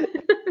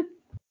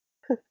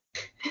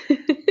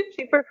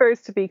 She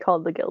prefers to be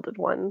called the Gilded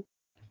One.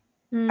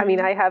 I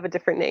mean, I have a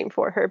different name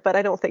for her, but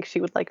I don't think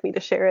she would like me to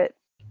share it.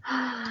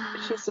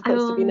 She's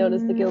supposed to be known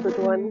as the Gilded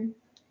One.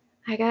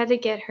 I gotta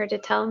get her to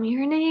tell me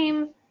her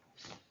name.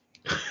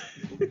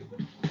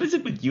 What is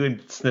it with you and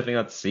sniffing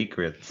out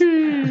secrets?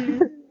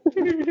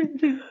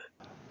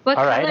 What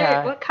All color?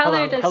 right, What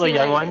color does hello, he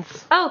young like?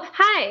 ones. Oh,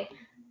 hi.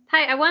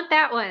 I want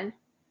that one.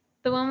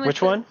 The one with Which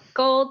the one?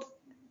 gold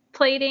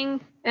plating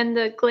and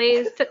the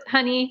glazed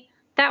honey.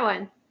 That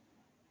one.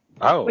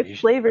 Oh, Which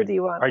flavor do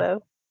you want,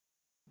 though?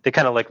 They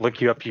kind of like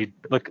look you up. You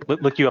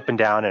look you up and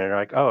down, and are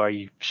like, "Oh, are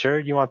you sure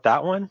you want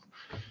that one?"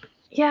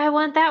 Yeah, I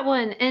want that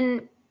one.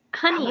 And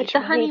honey, the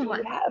honey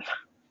one. Have?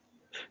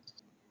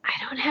 I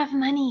don't have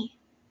money.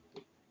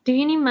 Do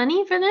you need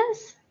money for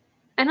this?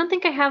 I don't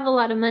think I have a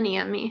lot of money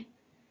on me.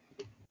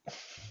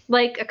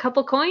 Like a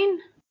couple coin?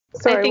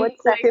 Sorry, 1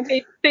 second.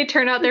 Like, they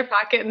turn out their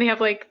pocket and they have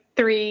like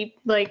 3,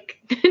 like,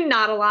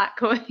 not a lot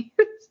coins.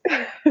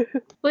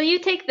 Will you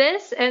take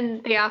this?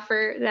 And they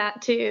offer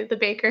that to the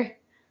baker.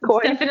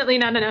 Coin? It's definitely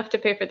not enough to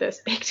pay for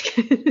this baked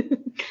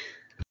good.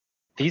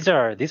 These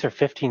are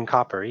 15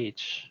 copper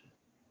each.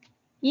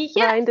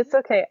 Yeah. Mind, it's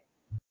okay.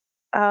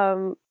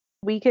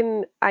 We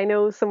can. I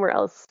know somewhere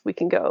else we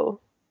can go.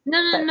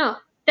 No.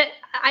 That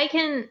I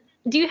can.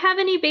 Do you have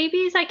any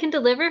babies I can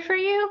deliver for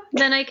you?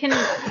 Then I can.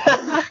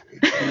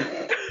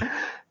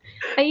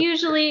 I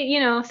usually,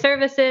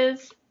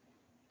 services.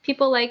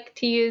 People like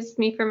to use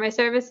me for my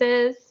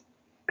services.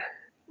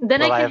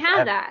 Then Well, I can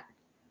have that.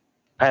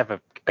 I have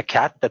a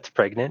cat that's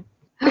pregnant.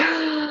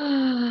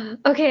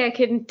 Okay, I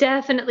can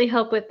definitely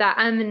help with that.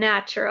 I'm a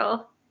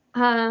natural.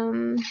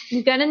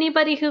 You got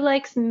anybody who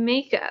likes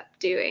makeup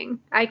doing?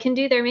 I can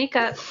do their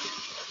makeup.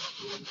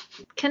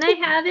 Can I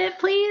have it,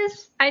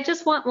 please? I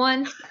just want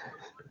one.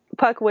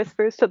 Puck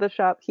whispers to the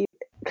shopkeeper.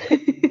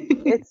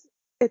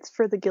 It's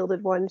for the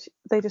Gilded One.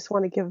 They just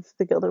want to give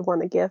the Gilded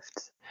One a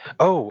gift.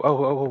 Oh,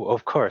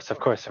 of course.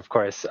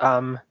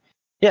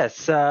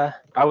 Yes,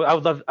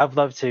 I'd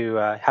love to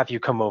have you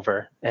come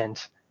over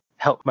and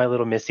help my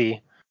little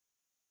missy.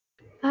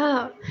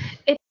 Oh,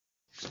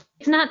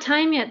 it's not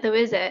time yet, though,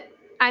 is it?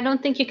 I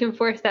don't think you can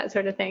force that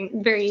sort of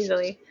thing very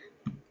easily.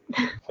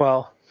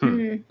 Well,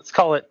 let's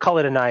call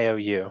it an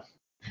IOU.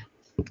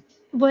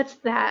 What's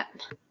that?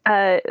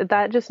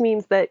 That just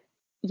means that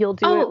you'll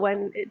do it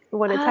when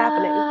it's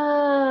happening.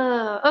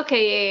 Oh,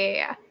 okay,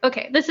 yeah.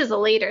 Okay, this is a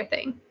later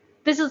thing.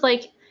 This is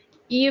like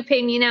you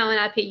pay me now and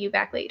I pay you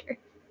back later.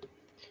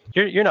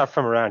 You're not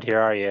from around here,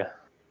 are you?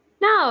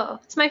 No,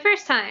 it's my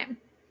first time.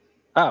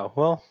 Oh,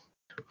 well,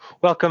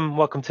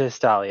 welcome to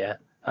Estalia.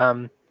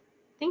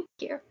 Thank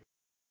you.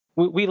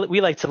 We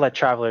like to let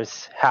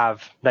travelers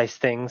have nice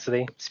things, so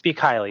they speak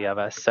highly of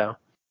us. So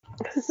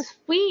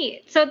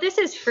Sweet. So this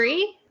is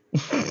free?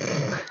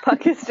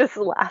 Puck is just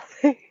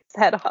laughing his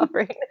head off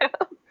right now.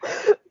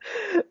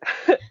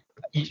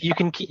 you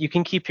can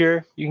keep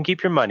your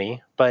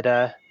money, but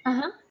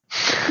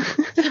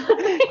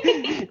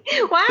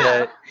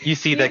Wow. You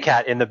see the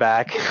cat in the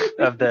back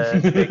of the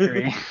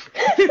bakery.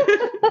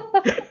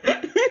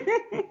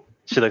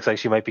 She looks like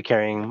she might be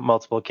carrying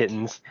multiple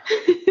kittens.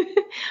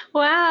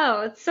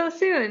 Wow, it's so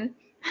soon.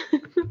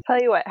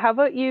 Tell you what, how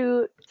about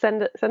you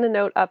send a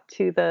note up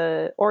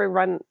or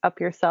run up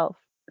yourself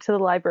to the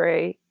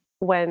library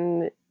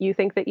when you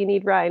think that you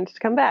need Ryan to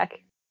come back.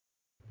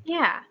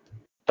 Yeah.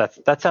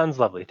 That sounds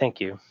lovely.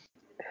 Thank you.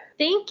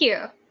 Thank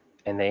you.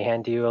 And they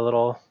hand you a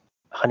little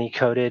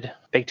honey-coated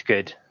baked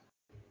good.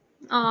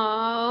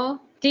 Oh,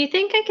 do you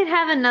think I could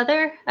have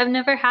another? I've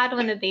never had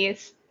one of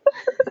these.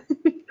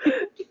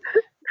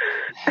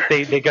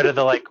 They go to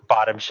the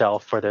bottom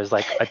shelf where there's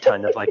a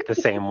ton of the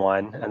same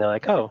one, and they're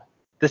like, "Oh,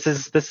 this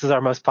is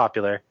our most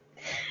popular."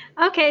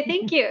 Okay,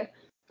 thank you.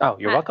 Oh,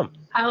 you're welcome.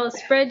 I will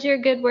spread your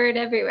good word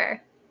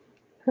everywhere.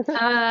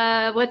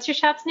 What's your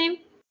shop's name?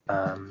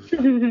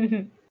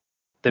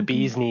 The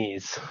Bee's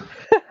Knees.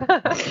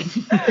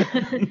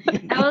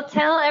 I will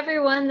tell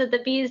everyone that the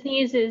bee's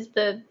knees is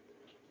the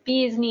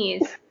bee's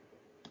knees.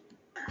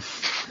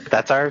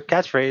 That's our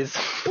catchphrase.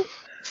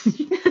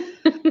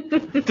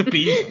 The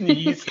bee's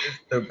knees is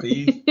the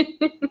bee's.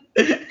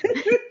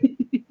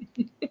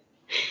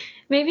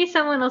 Maybe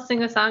someone will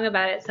sing a song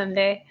about it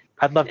someday.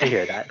 I'd love to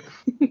hear that.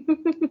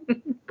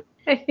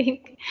 I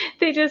think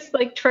they just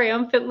like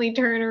triumphantly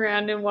turn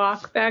around and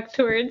walk back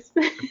towards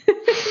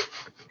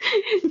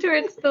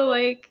towards the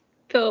like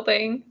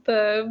building,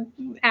 the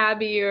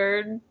abbey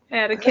or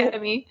at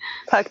academy.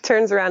 Puck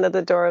turns around at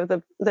the door of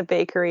the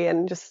bakery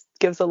and just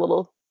gives a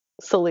little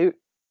salute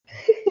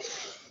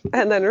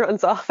and then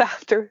runs off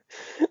after.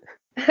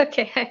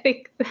 Okay, I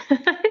think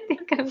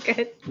I'm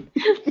good.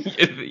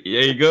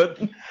 Yeah, you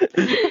good?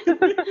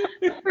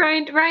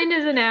 Ryan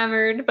is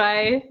enamored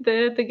by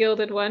the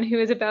gilded one who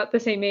is about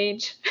the same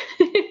age.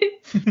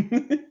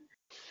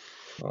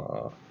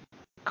 Aw.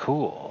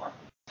 Cool.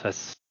 So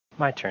it's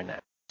my turn now.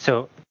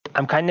 So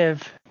I'm kind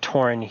of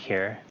torn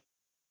here.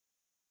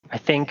 I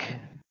think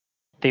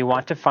they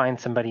want to find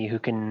somebody who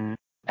can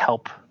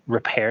help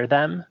repair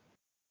them,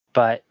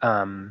 but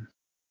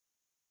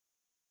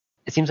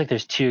it seems like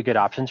there's two good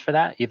options for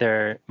that.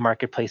 Either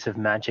Marketplace of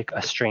Magic,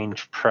 A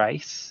Strange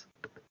Price,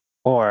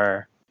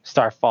 or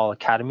Starfall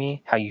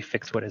Academy, How You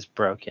Fix What Is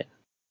Broken.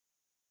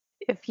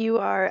 If you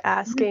are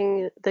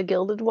asking the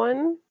gilded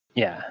one,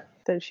 Yeah.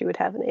 then she would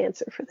have an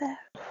answer for that.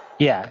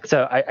 Yeah,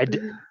 so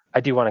I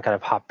do want to kind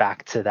of hop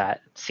back to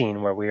that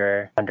scene where we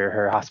were under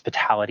her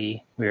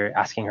hospitality. We were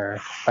asking her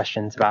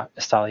questions about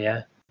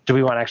Estalia. Do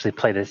we want to actually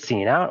play this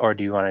scene out, or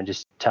do you want to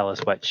just tell us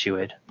what she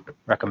would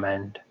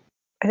recommend?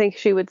 I think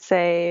she would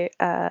say,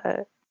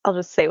 I'll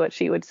just say what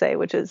she would say,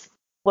 which is,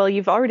 well,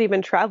 you've already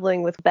been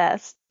traveling with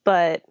Best,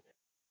 but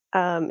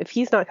if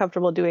he's not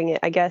comfortable doing it,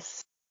 I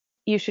guess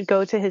you should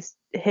go to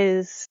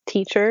his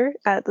teacher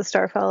at the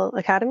Starfall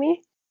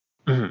Academy.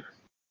 Mhm.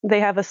 They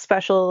have a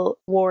special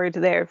ward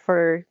there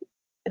for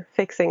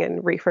fixing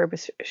and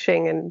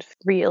refurbishing and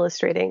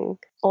re-illustrating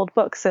old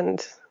books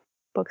and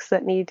books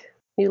that need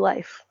new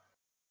life.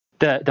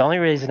 The only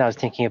reason I was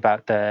thinking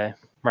about the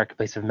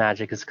Marketplace of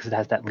Magic is because it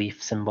has that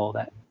leaf symbol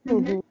that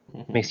Mhm.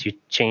 makes you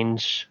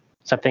change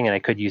something, and I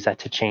could use that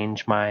to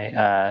change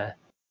my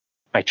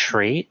my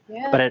trait.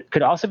 Yeah. But it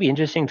could also be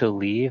interesting to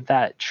leave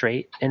that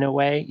trait in a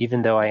way,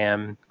 even though I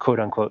am quote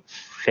unquote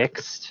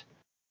fixed.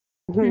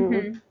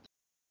 Mhm.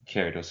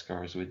 Carry those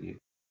scars with you.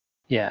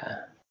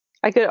 Yeah.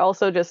 I could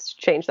also just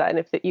change that, and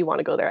if you want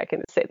to go there, I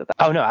can say that.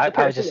 Oh no, I was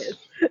person just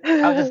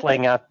I was just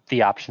laying out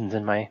the options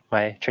in my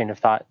train of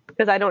thought.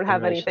 because I don't in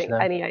have relation to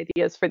them. any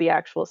ideas for the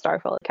actual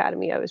Starfall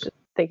Academy. I was just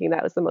thinking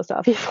that was the most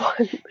obvious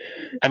one.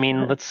 I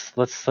mean,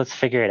 let's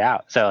figure it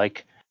out. So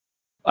like,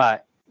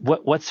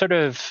 what sort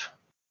of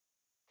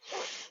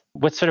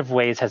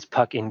ways has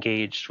Puck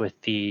engaged with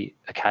the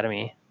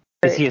academy?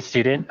 Is he a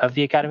student of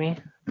the academy?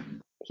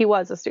 He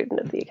was a student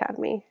of the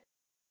academy.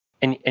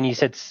 And you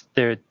said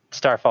the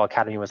Starfall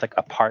Academy was like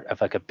a part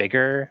of like a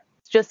bigger.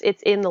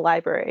 It's in the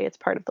library. It's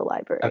part of the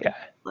library. Okay.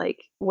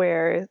 Like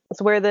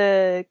it's where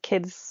the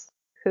kids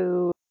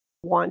who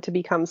want to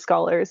become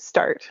scholars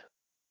start.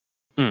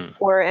 Mm.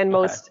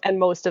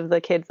 Most of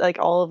the kids, like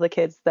all of the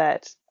kids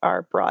that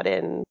are brought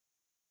in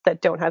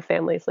that don't have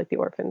families, like the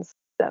orphans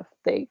stuff,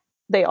 they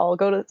all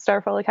go to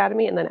Starfall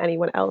Academy, and then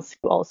anyone else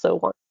who also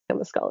wants to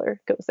become a scholar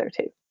goes there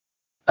too.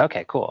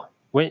 Okay, cool.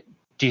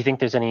 Do you think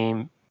there's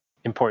any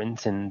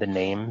importance in the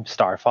name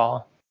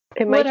Starfall?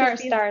 It might What are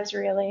just be stars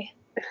really?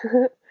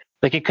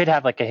 Like it could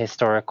have like a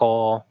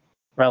historical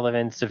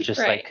relevance of just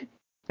Right. like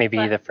maybe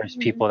But- the first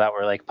people that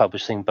were like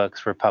publishing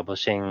books were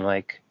publishing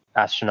like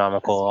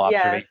astronomical Yeah.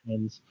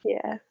 observations.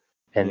 Yeah.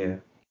 And Yeah.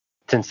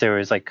 since there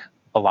was like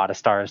a lot of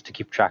stars to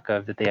keep track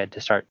of, that they had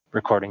to start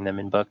recording them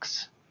in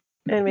books.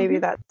 And maybe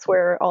Mhm. that's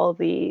where all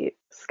the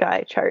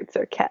sky charts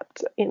are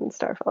kept in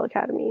Starfall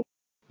Academy.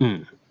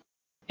 Mm.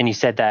 And you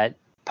said that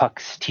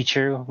Puck's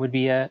teacher would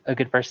be a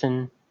good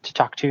person to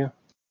talk to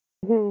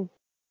Mhm.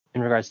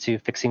 in regards to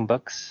fixing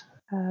books.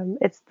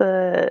 It's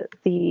the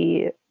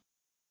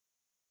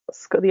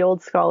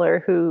old scholar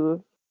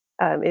who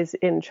is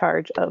in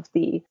charge of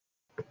the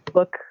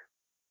book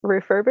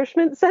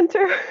refurbishment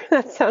center.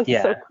 That sounds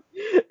so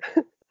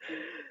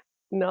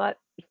not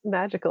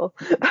magical.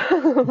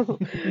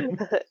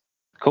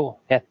 Cool.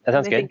 Yeah, that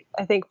sounds good.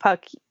 I think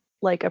Puck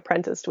like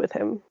apprenticed with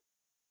him.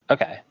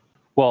 Okay.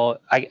 Well,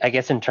 I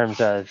guess in terms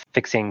of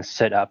fixing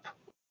Soot Up,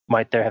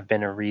 might there have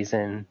been a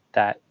reason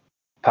that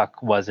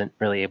Puck wasn't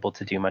really able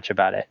to do much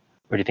about it?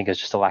 Or do you think it's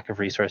just a lack of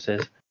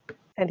resources?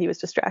 And he was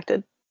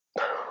distracted.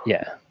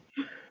 Yeah.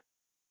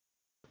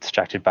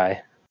 Distracted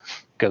by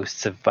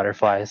ghosts of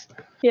butterflies.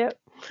 Yep.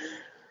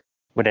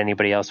 Would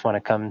anybody else want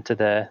to come to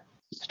the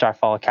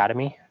Starfall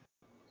Academy?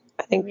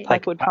 I think Maybe.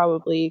 Puck would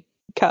probably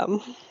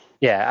come.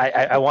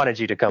 Yeah, I wanted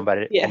you to come,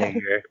 but Yeah. I know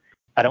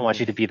I don't want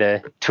you to be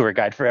the tour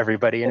guide for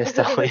everybody in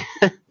Estalia.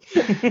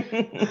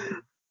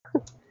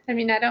 I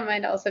mean, I don't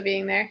mind also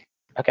being there.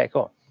 Okay,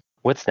 cool.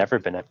 What's Never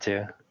been up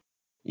to?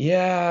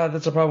 Yeah,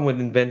 that's a problem with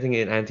inventing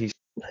an anti.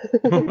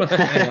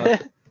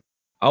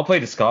 I'll play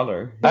the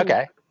scholar.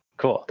 Okay,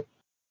 cool.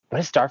 What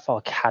does Starfall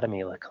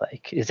Academy look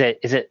like? Is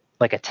it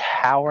like a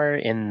tower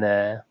in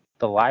the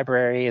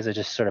library? Is it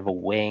just sort of a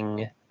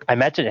wing? I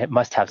imagine it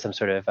must have some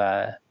sort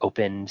of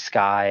open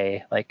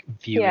sky like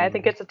view. Yeah, I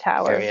think it's a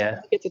tower.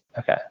 area.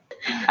 Okay.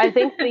 I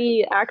think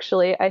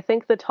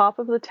the top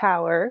of the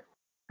tower,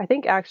 I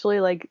think actually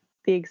like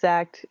the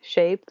exact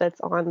shape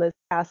that's on the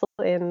castle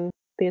in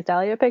the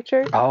Azalea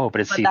picture. Oh, but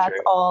it's But see that's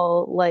through.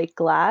 all like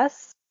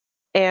glass,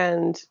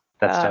 and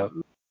That's dope.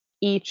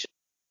 each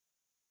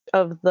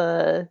of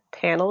the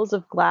panels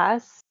of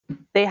glass,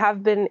 they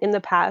have been in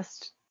the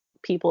past,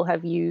 people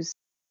have used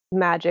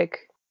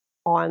magic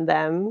on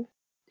them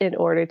in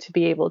order to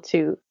be able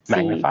to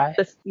Magnify?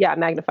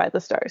 magnify the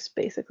stars,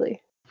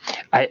 basically.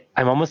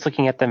 I'm almost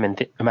looking at them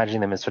and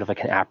imagining them as sort of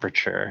like an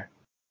aperture.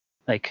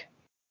 Like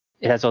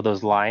it has all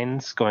those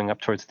lines going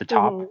up towards the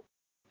top. Mhm.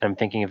 And I'm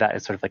thinking of that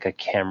as sort of like a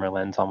camera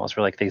lens almost,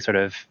 where like they sort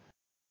of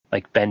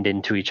like bend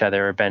into each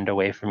other or bend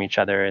away from each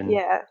other, and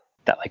Yeah.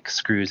 that like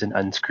screws and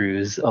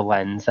unscrews a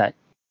lens that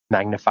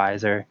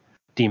magnifies or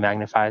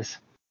demagnifies.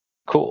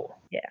 Cool.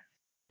 Yeah.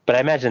 But I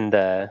imagine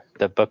the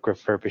book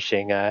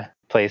refurbishing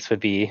place would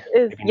be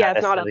maybe not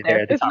It's not up necessarily there.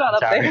 at the It's top not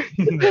of up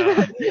the there.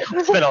 tower.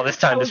 No. Spend all this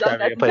time That was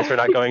describing a place we're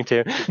not going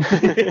to.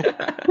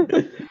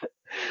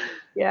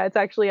 Yeah, it's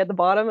actually at the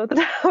bottom of the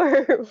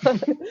tower.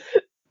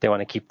 They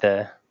want to keep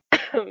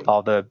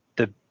all the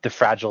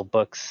fragile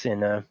books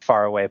in a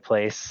faraway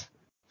place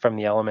from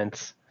the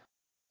elements.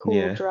 Cool,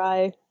 Yeah.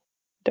 dry,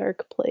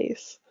 dark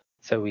place.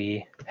 So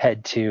we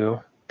head to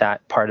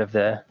that part of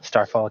the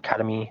Starfall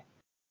Academy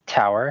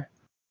tower.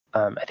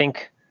 I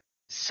think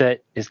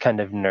Soot is kind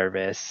of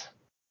nervous.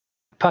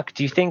 Puck,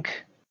 do you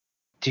think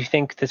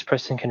this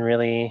person can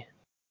really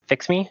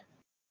fix me?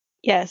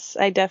 Yes,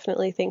 I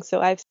definitely think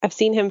so. I've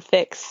seen him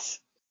fix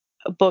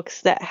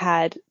books that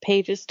had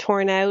pages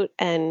torn out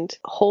and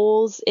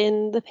holes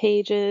in the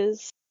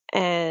pages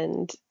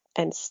and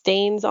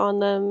stains on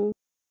them.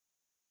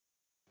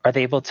 Are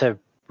they able to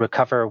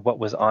recover what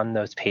was on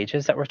those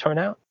pages that were torn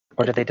out?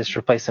 Or did they just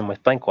replace them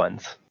with blank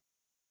ones?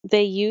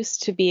 They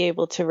used to be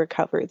able to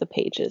recover the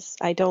pages.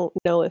 I don't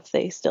know if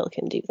they still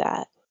can do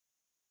that.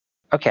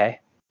 Okay.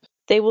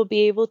 They will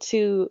be able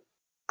to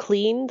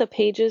clean the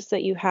pages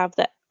that you have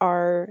that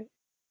are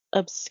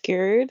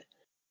obscured,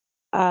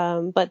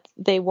 but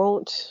they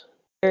won't.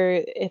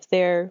 Or if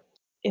there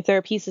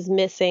are pieces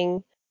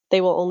missing,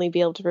 they will only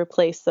be able to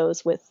replace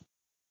those with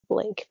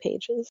blank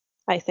pages,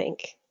 I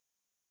think.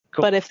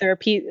 Cool. But if there are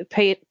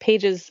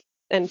pages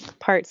and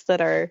parts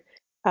that are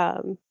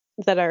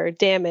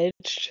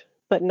damaged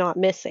but not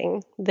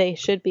missing, they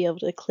should be able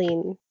to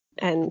clean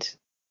and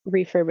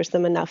refurbish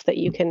them enough that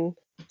you can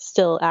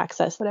still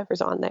access whatever's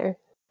on there.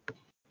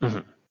 Mm-hmm.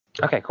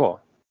 Okay, cool.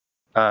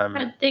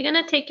 Are they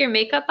gonna take your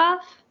makeup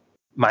off?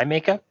 My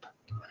makeup?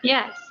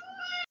 Yes.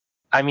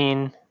 I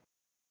mean,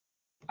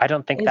 I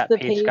don't think Is that the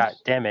page got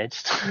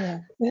damaged. Yeah.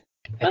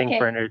 I think Okay.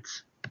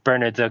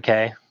 Bernard's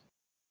okay.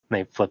 And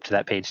they flip to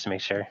that page to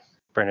make sure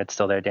Bernard's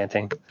still there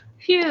dancing,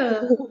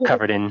 Phew.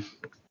 covered in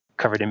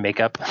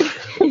makeup.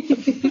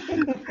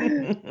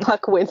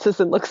 Puck winces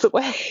and looks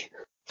away.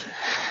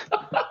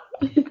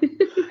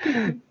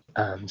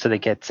 So they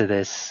get to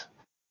this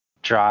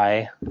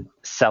dry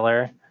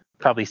cellar.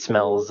 Probably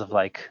smells of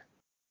like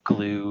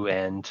glue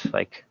and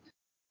like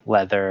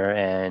leather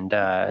and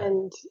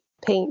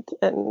paint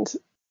and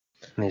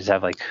they just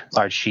have like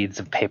large sheets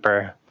of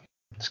paper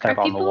just kind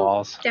Are of on the people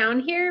walls. down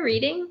here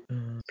reading?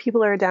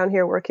 people are down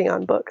here working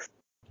on books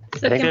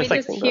So I think can we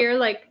there's, just like- hear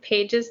like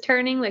pages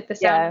turning, like the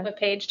sound of a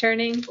page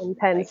turning? and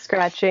pens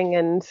scratching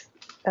and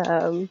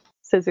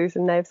scissors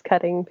and knives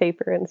cutting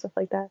paper and stuff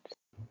like that.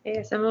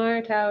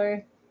 ASMR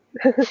tower.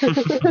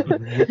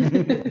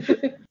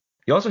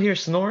 You also hear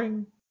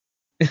snoring.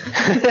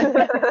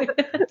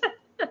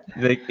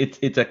 Like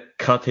it's a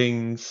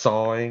cutting,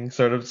 sawing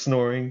sort of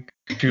snoring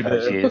to Oh, the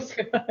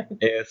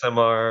jeez.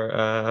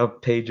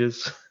 ASMR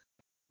pages.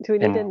 Do we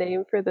need a And-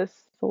 name for this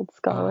old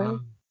scholar?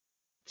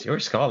 It's your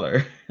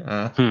scholar.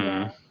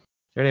 Your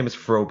name is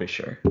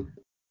Frobisher.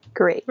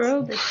 Great.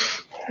 Robe.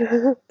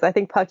 I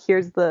think Puck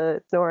hears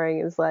the snoring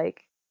is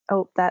like,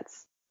 oh,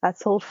 that's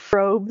old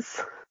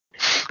Frobes.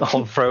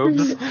 Old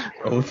Frobes.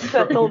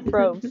 That's old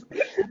Frobes.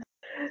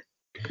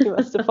 He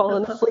must have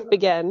fallen asleep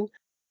again.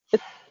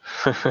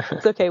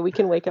 It's okay, we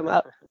can wake him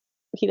up.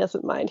 He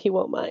doesn't mind. He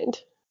won't mind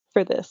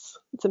for this.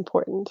 It's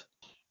important.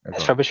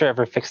 Has Frobisher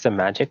ever fixed a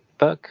magic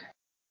book?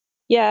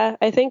 Yeah,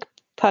 I think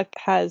Puck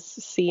has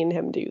seen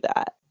him do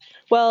that.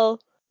 Well,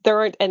 there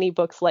aren't any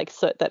books like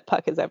Soot that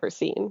Puck has ever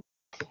seen.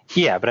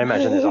 Yeah, but I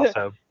imagine there's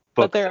also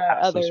But books there that are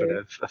have some other- sort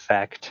of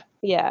effect.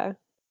 Yeah,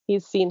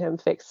 he's seen him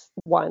fix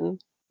one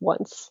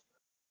once.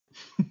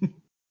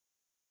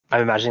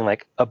 I'm imagining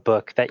like a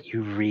book that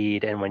you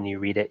read, and when you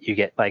read it, you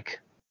get like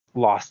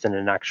lost in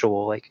an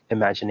actual like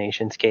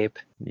imagination scape.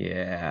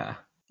 Yeah.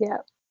 Yeah.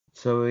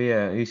 So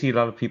yeah, you see a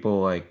lot of people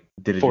like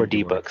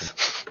 4D books.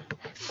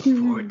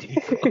 4D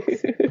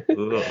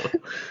books.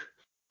 Ugh.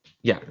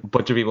 Yeah, a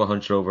bunch of people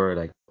hunched over,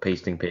 like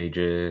pasting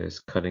pages,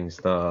 cutting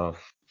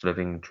stuff,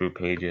 flipping through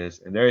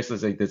pages, and there is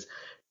this, like this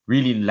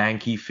really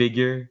lanky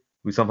figure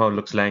who somehow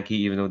looks lanky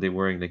even though they're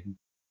wearing like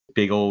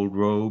big old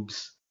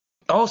robes.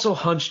 Also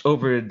hunched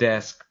over a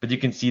desk, but you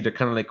can see they're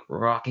kind of like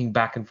rocking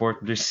back and forth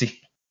in their seat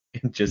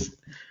and just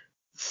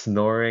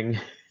snoring.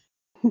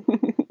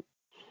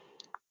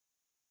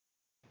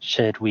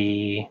 Should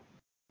we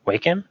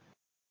wake him?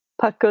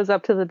 Puck goes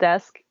up to the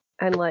desk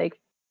and like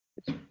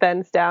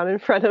bends down in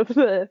front of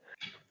the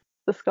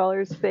the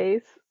scholar's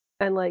face,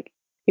 and like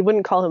he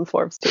wouldn't call him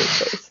Forbes to his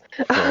face.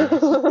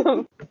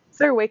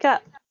 Sir, wake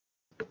up.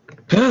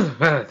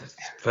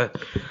 The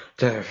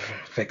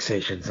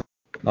fixations.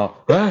 Oh,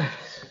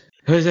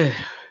 who's it?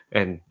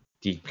 And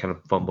he kind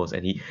of fumbles,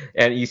 and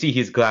you see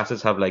his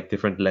glasses have like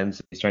different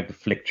lenses. He's trying to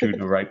flick through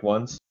the right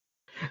ones.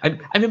 I'm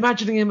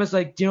imagining him as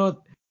like you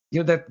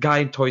know that guy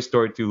in Toy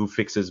Story 2 who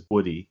fixes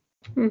Woody.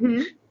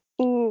 Mm-hmm.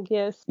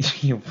 Yes.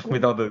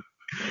 With all the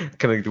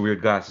kind of the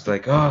weird glasses,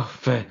 like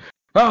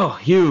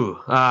you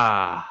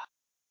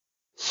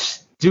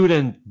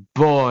student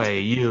boy,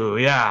 you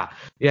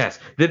yes.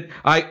 Did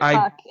I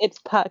Puck. It's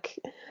Puck.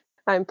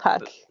 I'm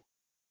Puck.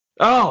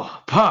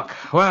 Oh, Puck.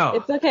 Well,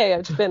 It's okay.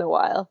 It's been a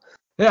while.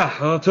 yeah.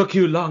 Well, it took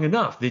you long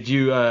enough. Did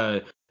you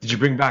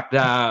bring back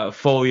the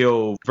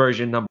folio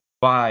version number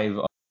 5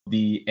 of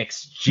the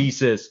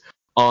exegesis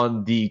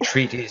on the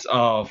treatise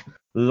of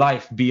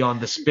life beyond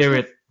the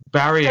spirit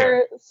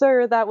barrier?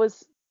 Sir, that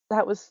was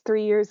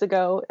 3 years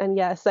ago, and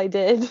yes, I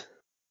did.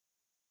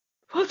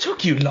 Well, it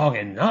took you long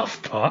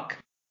enough, Puck.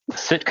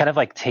 So it kind of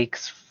like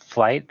takes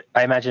flight.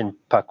 I imagine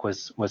Puck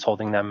was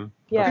holding them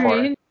Yeah. before.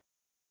 Right.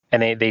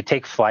 And they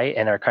take flight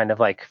and are kind of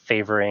like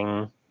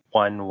favoring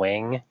one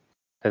wing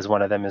because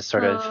one of them is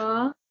sort of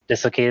Aw.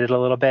 dislocated a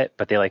little bit,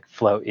 but they like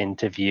float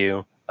into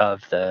view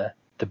of the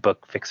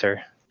book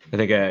fixer. I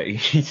think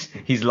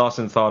he's lost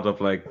in thought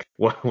of like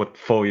what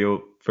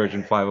folio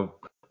version 5 of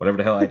whatever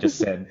the hell I just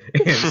said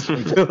is.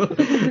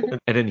 And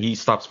then he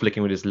stops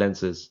flicking with his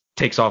lenses,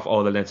 takes off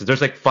all the lenses.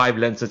 There's like 5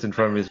 lenses in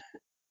front of his,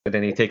 and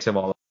then he takes them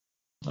all off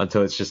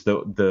until it's just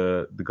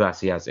the glass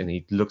he has, and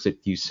he looks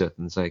at you, Soot,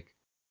 and it's like,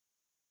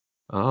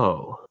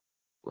 oh,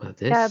 well,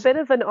 this. Yeah, a bit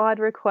of an odd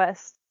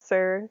request,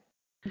 sir.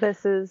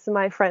 This is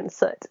my friend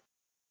Soot.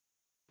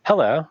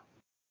 Hello.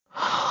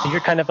 So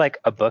you're kind of like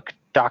a book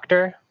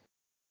doctor?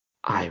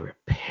 I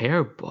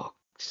repair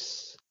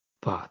books,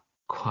 but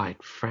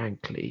quite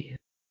frankly,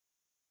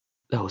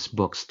 those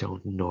books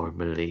don't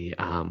normally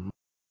and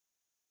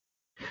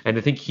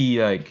I think he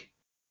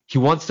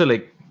wants to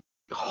like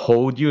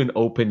hold you and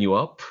open you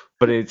up,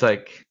 but it's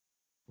like,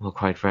 well,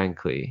 quite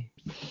frankly.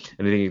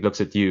 And I think he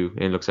looks at you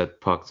and looks at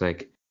Puck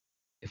like,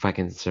 if I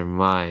can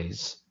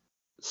surmise,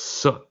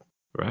 Soot,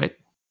 right?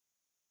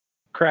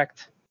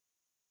 Correct.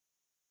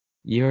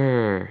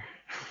 You're...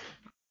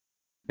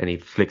 And he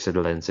flicks at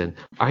the lens in.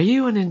 Are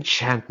you an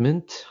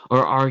enchantment,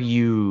 or are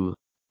you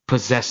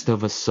possessed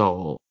of a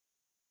soul?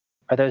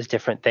 Are those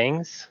different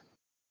things?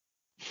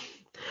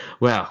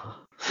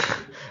 Well,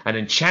 an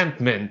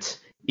enchantment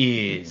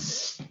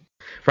is,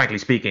 frankly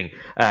speaking,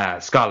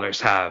 scholars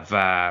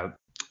have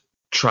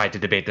tried to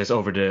debate this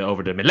over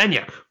the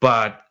millennia,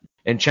 but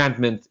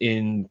enchantment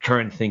in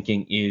current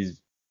thinking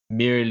is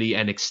merely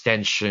an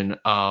extension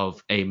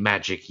of a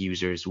magic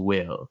user's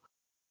will.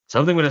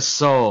 Something with a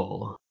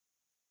soul.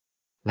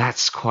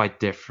 That's quite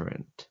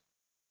different.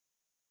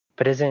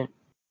 But isn't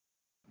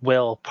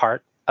will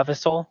part of a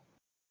soul?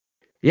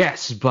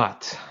 Yes,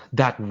 but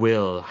that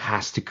will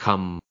has to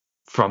come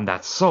from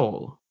that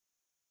soul.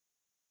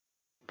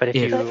 But if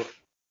you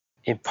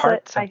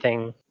impart So I-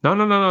 something...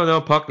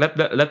 No, Puck. Let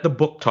the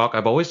book talk.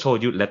 I've always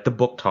told you, let the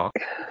book talk.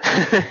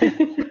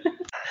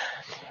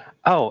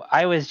 Oh,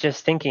 I was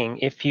just thinking,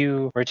 if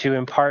you were to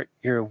impart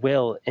your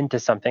will into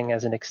something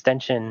as an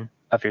extension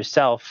of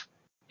yourself,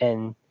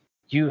 and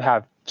you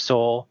have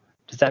soul,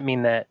 does that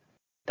mean that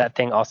that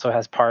thing also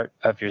has part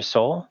of your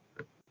soul?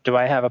 Do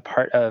I have a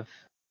part of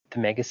the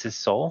Magus'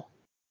 soul?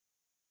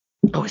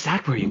 Oh, is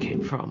that where you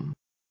came from?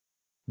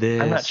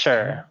 I'm not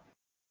sure.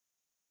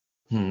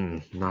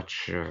 Not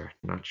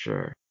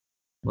sure.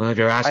 Well, if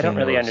you're asking, I don't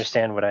really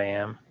understand what I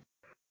am.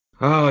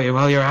 Oh,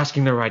 well, you're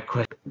asking the right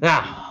question.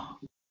 Now,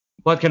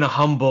 what can a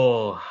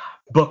humble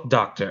book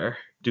doctor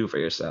do for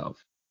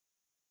yourself?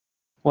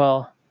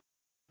 Well,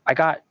 I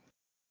got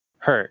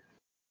hurt,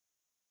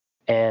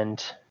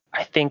 and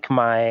I think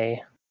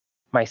my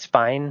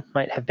spine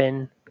might have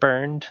been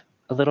burned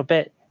a little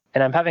bit,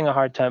 and I'm having a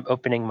hard time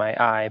opening my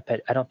eye,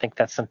 but I don't think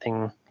that's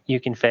something you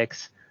can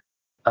fix.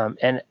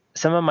 And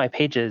some of my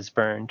pages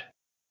burned.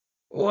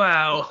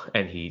 Well,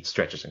 and he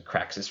stretches and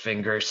cracks his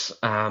fingers.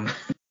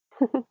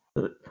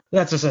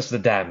 Let's assess the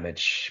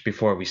damage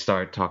before we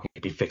start talking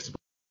to be fixable.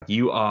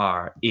 You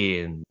are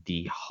in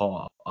the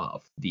hall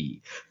of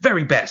the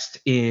very best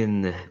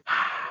in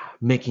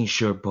making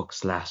sure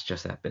books last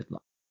just that bit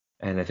long.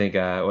 And I think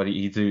what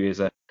he do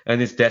is, on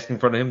his desk in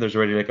front of him, there's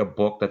already like a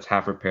book that's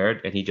half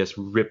repaired, and he just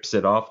rips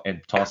it off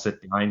and tosses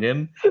it behind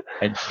him.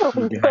 And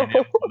behind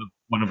him,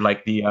 one of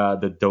like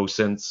the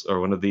docents or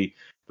one of the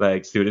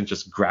like students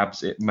just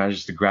grabs it,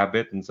 manages to grab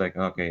it, and it's like,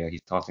 okay, yeah,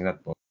 he's tossing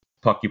that book.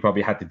 Puck, you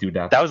probably had to do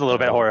that. That was a little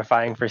bit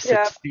horrifying for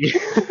 60.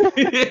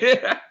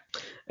 Yeah.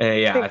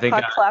 I think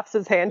Puck claps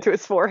his hand to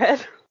his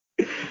forehead.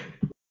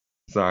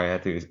 Sorry, I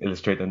had to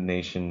illustrate the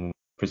nation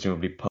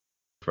presumably Puck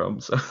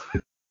from. So.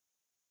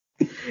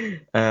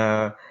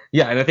 And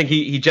I think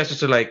he gestures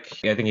to like,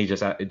 I think he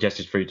just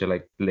gestures for you to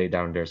like lay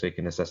down there so you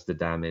can assess the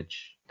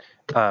damage.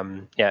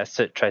 So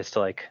it tries to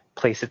like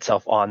place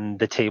itself on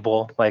the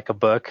table like a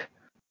book,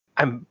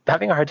 I'm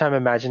having a hard time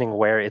imagining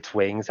where its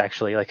wings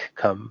actually like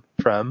come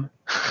from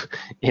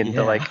in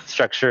the like Yeah.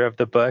 structure of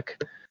the book.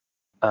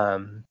 I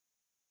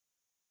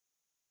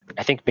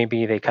think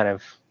maybe they kind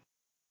of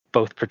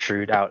both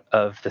protrude out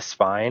of the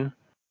spine,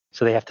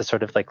 so they have to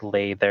sort of like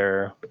lay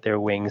their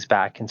wings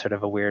back in sort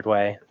of a weird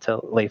way to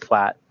lay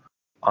flat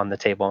on the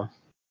table.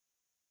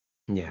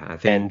 Yeah, I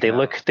And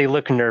think they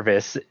look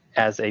nervous,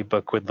 as a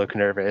book would look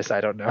nervous.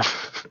 I don't know.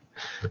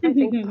 I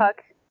think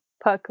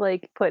Puck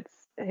like puts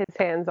his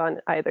hands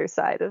on either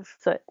side of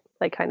Soot,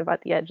 like kind of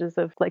at the edges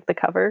of like the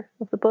cover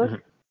of the book.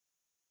 Mhm.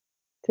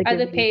 To Are give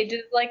the you-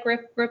 pages like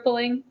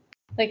rippling,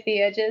 like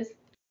the edges,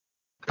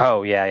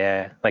 Oh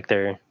yeah. Like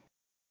they're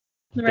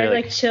right?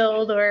 like- Like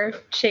chilled or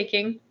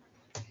shaking.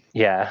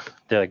 they're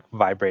like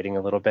vibrating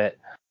a little bit.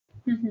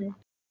 Mm-hmm.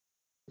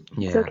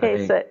 yeah, It's okay,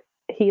 I think,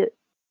 Soot.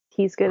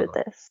 He's good at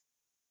this.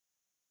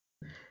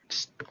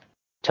 Just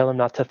tell him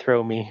not to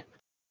throw me.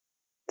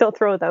 Don't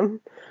throw them.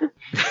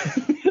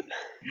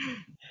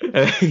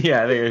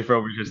 yeah, I think it's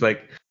probably just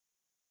like,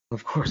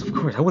 of course,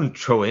 I wouldn't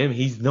throw him.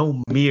 He's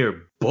no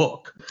mere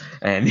book,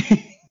 and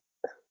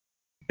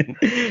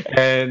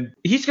and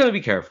he's gonna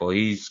be careful.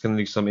 He's gonna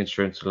do some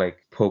instruments to like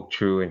poke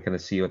through and kind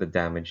of see what the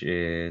damage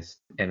is.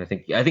 And I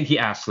think he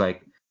asks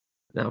like,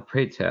 now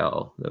pray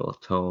tell, little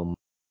tome,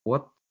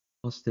 what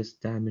was this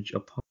damage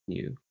upon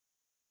you?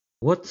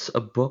 What's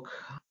a book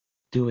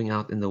doing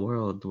out in the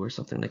world where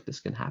something like this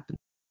can happen?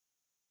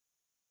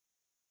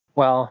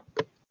 Well,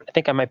 I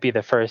think I might be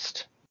the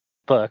first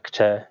book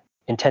to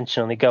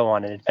intentionally go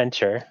on an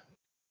adventure.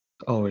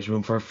 Always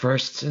room for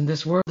firsts in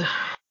this world.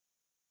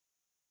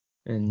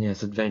 And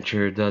yes,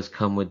 adventure does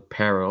come with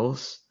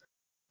perils.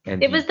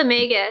 And It was the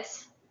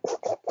Magus.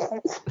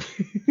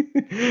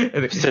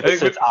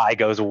 Soot's eye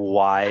goes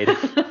wide.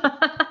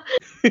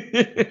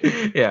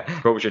 yeah,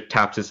 Frobisher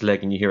taps his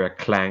leg and you hear a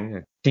clang,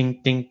 a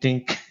ding, ding,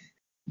 ding.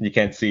 You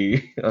can't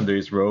see under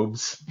his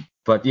robes.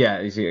 But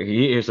yeah, he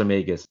hears a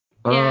Magus.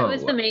 Yeah, it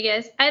was the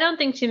Magus. I don't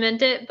think she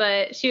meant it,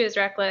 but she was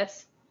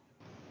reckless.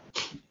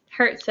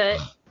 Hurts it.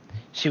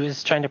 She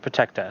was trying to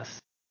protect us.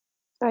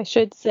 I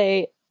should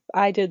say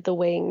I did the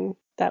wing.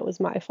 That was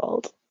my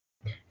fault.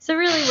 So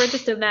really, we're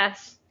just a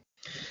mess.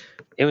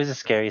 It was a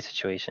scary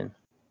situation.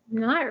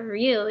 Not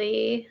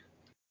really.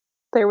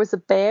 There was a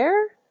bear?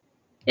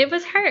 It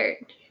was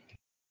hurt.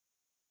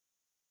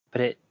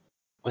 But it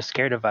was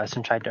scared of us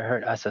and tried to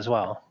hurt us as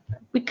well.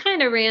 We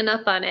kind of ran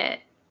up on it.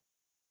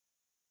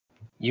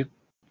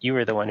 You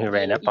were the one who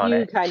ran up on You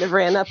it. kind of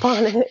ran up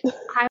on it.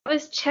 I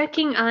was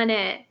checking on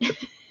it.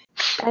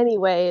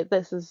 Anyway,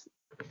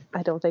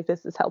 I don't think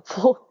this is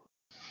helpful.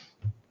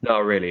 No,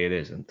 really, it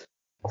isn't.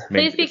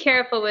 Please be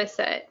careful with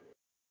it.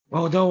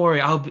 Oh, don't worry.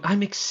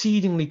 I'm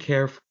exceedingly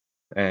careful.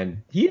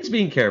 And he is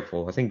being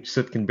careful. I think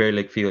Soot can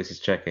barely feel as he's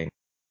checking.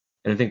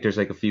 And I think there's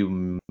like a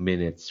few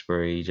minutes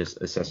where he just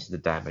assesses the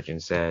damage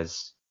and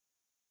says,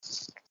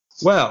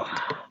 well,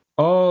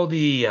 all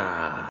the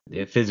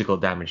physical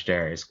damage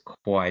there is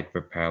quite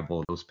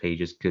repairable. Those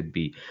pages could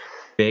be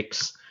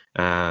fixed,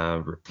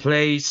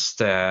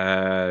 replaced.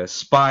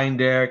 Spine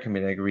there can be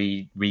like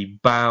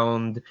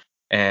rebound.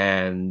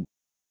 And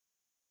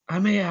I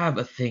may have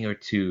a thing or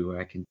two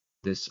where I can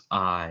this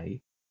eye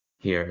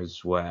here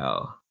as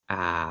well.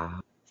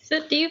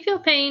 So, do you feel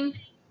pain?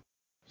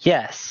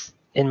 Yes,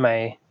 in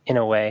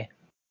a way.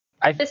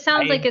 This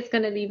sounds like it's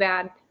going to be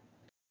bad.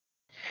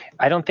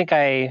 I don't think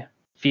I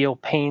feel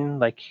pain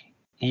like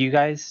you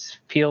guys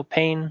feel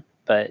pain,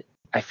 but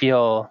I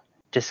feel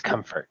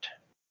discomfort.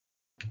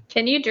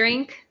 Can you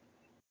drink?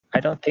 I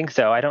don't think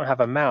so. I don't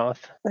have a mouth.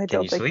 I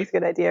don't you think sleep? it's a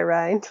good idea,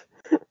 Ryan.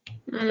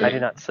 I do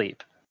not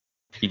sleep.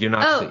 You do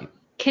not sleep.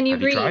 Can you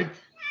Have you breathe? tried?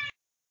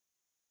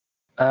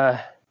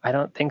 I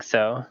don't think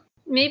so.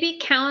 Maybe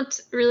count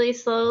really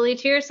slowly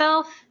to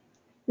yourself.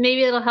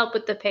 Maybe it'll help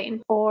with the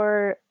pain.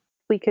 Or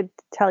we could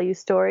tell you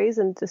stories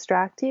and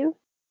distract you.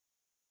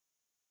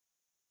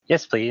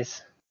 Yes,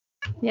 please.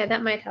 Yeah,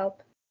 that might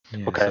help.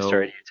 Yeah, What kind of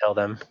story do you tell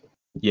them?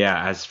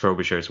 Yeah, as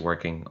Frobisher is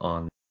working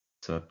on.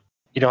 So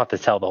You don't have to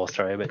tell the whole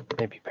story, but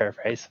maybe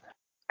paraphrase.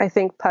 I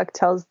think Puck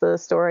tells the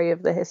story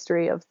of the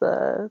history of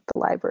the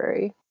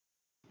library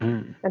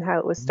Mm. and how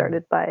it was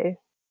started by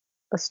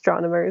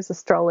astronomers,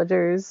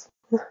 astrologers,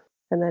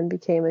 and then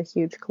became a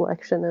huge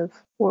collection of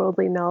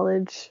worldly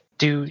knowledge.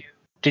 Do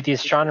the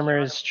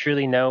astronomers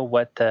truly know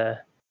what the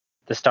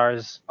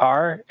stars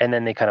are? And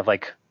then they kind of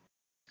like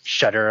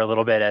shudder a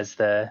little bit as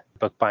the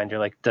bookbinder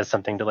like does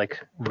something to like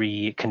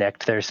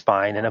reconnect their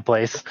spine in a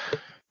place.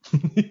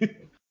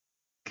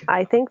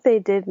 I think they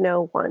did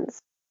know once,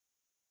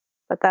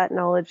 but that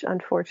knowledge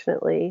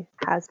unfortunately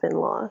has been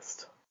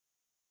lost.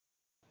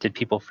 Did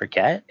people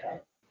forget?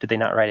 Did they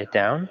not write it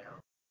down?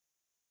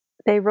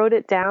 They wrote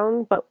it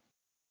down, but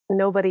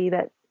nobody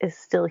that is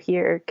still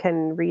here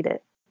can read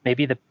it.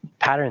 Maybe the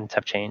patterns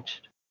have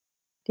changed.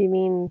 Do you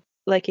mean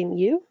like in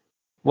you?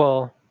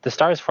 Well, the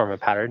stars form a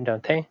pattern,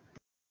 don't they?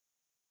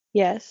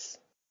 Yes.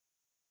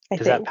 I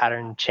Does think. that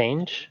pattern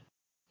change?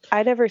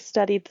 I never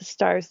studied the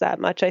stars that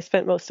much. I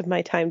spent most of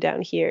my time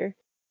down here.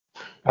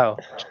 Oh,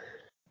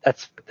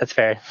 that's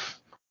fair.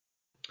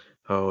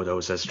 Oh,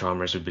 those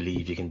astronomers would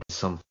believe you can do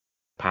some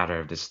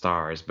pattern of the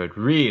stars, but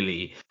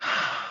really,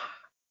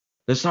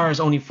 the stars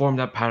only form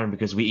that pattern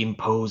because we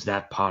impose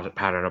that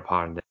pattern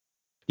upon them.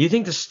 Do you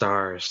think the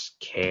stars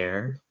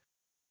care?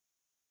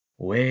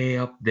 Way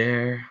up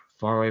there,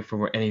 far away from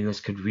where any of us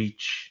could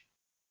reach.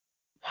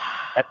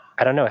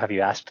 I don't know. Have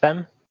you asked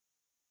them?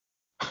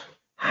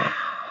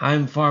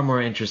 I'm far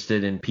more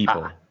interested in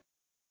people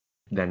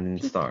than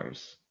in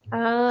stars.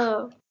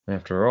 Oh.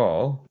 After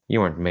all, you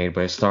weren't made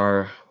by a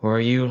star, were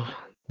you,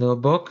 little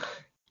book?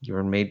 You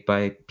were made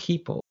by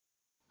people.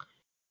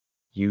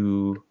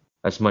 You,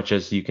 as much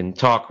as you can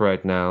talk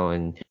right now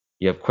and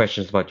you have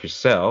questions about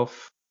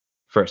yourself,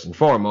 first and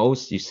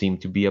foremost, you seem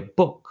to be a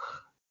book.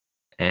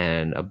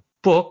 And a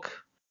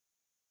book,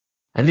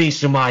 at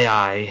least to my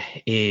eye,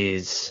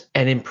 is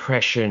an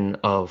impression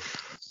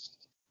of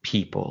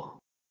people.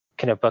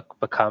 Can a book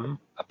become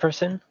a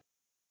person?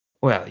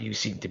 Well, you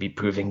seem to be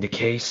proving the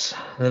case,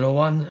 little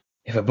one.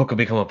 If a book could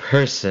become a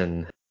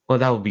person, well,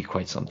 that would be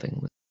quite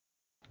something.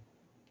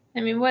 I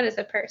mean, what is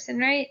a person,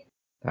 right?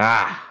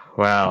 Ah,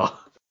 well,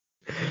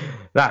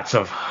 that's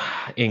a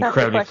That's a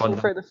incredibly question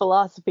fun. for the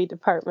philosophy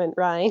department,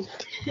 Ryan.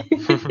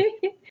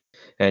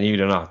 And you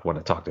do not want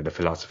to talk to the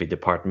philosophy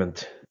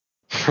department.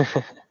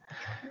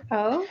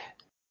 Oh?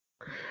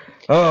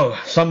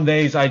 Oh, some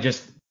days I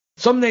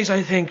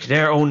think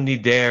they're only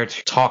there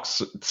to talk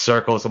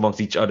circles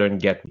amongst each other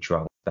and get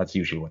drunk. That's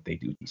usually what they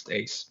do these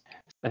days.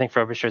 I think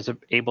Frobisher is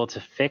able to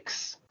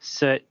fix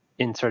soot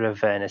in sort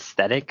of an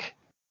aesthetic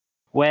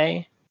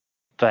way,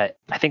 but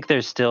I think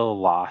there's still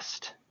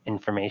lost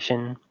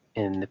information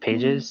in the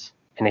pages,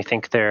 and I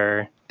think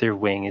their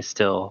wing is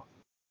still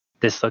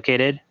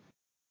dislocated,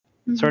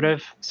 sort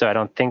of. So I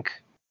don't think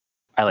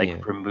I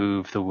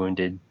remove the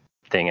wounded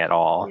thing at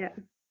all. Yeah.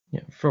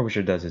 Yeah,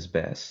 Frobisher does his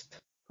best.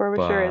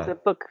 Frobisher is a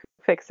book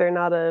fixer,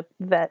 not a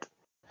vet.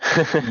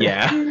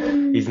 Yeah,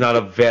 he's not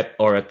a vet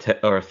or a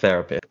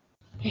therapist.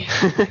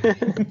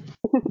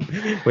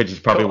 Which is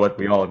probably what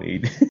we all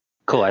need.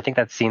 Cool, I think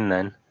that's scene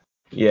then.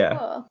 Yeah.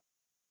 Cool.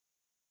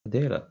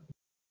 Data.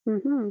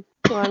 Well,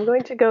 I'm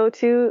going to go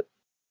to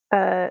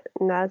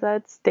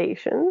Nazad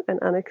Station, an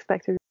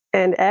unexpected,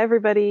 and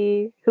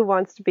everybody who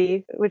wants to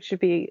be, which should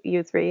be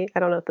you three. I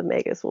don't know if the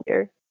Magus will be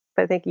here,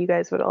 but I think you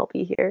guys would all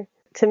be here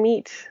to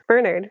meet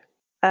Bernard.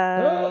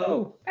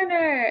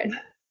 Bernard!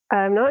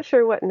 I'm not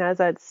sure what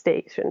Nazad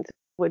Station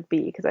would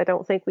be because I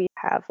don't think we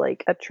have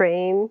like a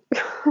train.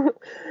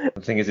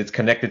 The thing is, it's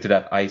connected to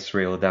that ice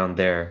rail down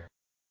there.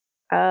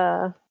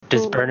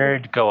 Does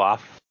Bernard go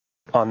off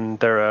on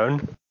their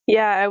own?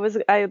 Yeah,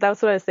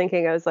 that's what I was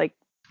thinking. I was like,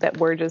 that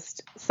we're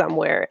just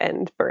somewhere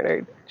and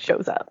Bernard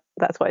shows up.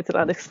 That's why it's an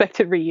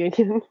unexpected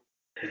reunion.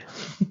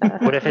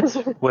 What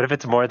if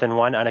it's more than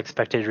one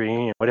unexpected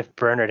reunion? What if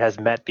Bernard has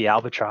met the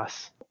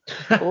albatross?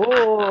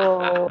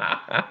 Oh.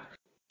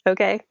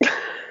 Okay.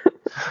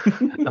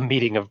 A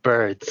meeting of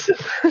birds.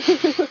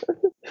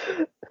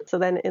 So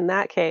then in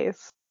that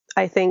case,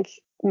 I think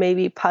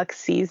maybe Puck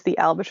sees the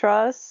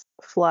albatross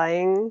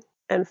flying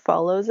and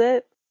follows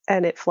it,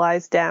 and it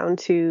flies down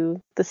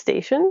to the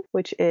station,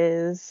 which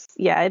is,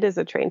 it is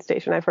a train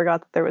station. I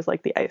forgot that there was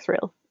like the ice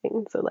rail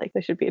thing, so like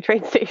there should be a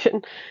train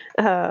station.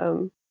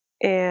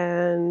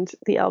 And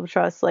the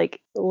albatross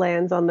like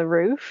lands on the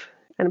roof,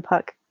 and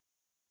Puck,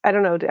 I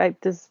don't know,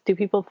 do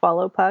people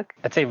follow Puck?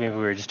 I'd say maybe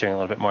we were just doing a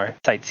little bit more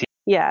sightseeing.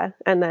 Yeah,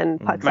 and then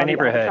Puck saw the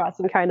albatross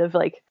and kind of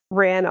like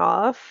ran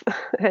off,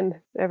 and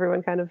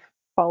everyone kind of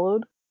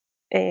followed.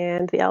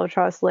 And the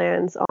albatross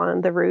lands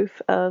on the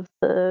roof of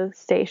the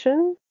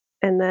station.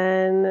 And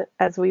then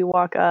as we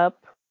walk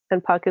up,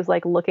 and Puck is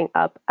like looking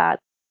up at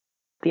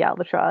the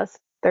albatross,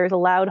 there's a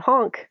loud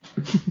honk.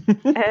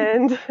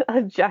 And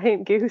a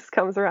giant goose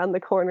comes around the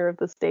corner of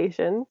the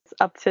station. It's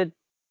up to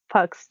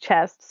Puck's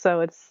chest,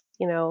 so it's,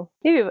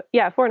 maybe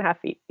 4.5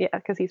 feet. Yeah,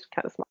 because he's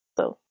kind of small.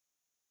 So,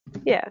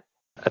 yeah.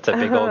 That's a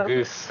big old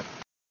goose.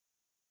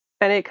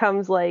 And it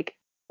comes like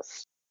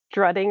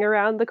strutting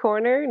around the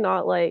corner,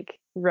 not like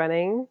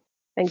running,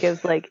 and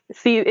gives like,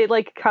 see, it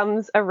like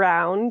comes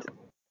around.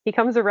 He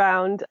comes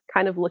around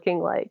kind of looking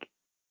like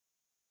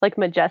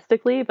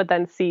majestically, but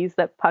then sees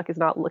that Puck is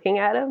not looking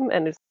at him,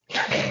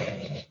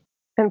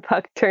 and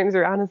Puck turns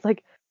around and is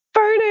like,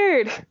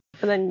 Bernard!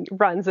 And then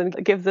runs and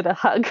gives it a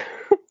hug.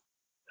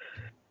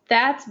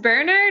 That's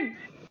Bernard?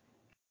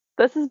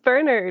 This is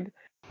Bernard.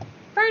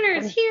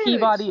 Bernard's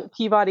huge.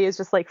 Peabody is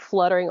just like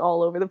fluttering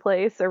all over the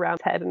place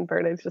around his head, and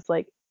Bernard's just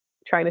like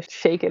trying to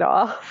shake it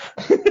off.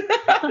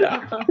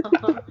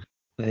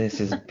 This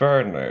is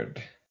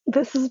Bernard.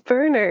 This is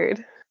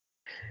Bernard.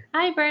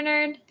 Hi,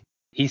 Bernard.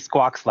 He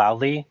squawks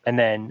loudly, and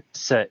then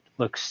Soot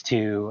looks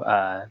to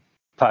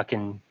Puck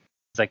and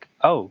is like,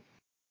 oh,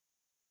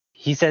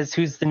 he says,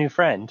 who's the new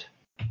friend?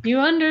 You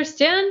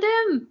understand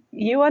him?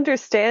 You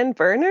understand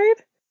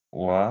Bernard?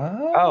 What?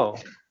 Oh.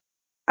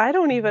 I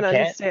don't even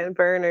understand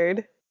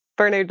Bernard.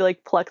 Bernard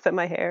like plucks at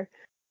my hair.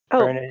 Oh,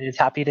 Bernard is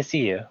happy to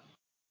see you.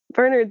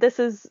 Bernard, this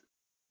is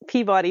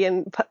Peabody,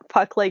 and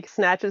Puck like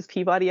snatches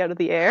Peabody out of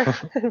the air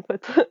and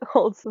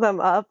holds them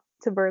up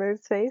to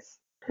Bernard's face.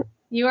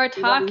 You are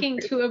talking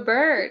to a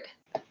bird.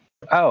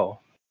 Oh,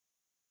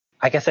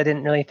 I guess I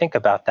didn't really think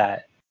about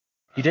that.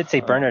 You did say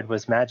Bernard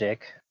was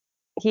magic.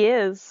 He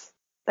is,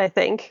 I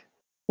think.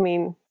 I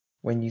mean,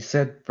 When you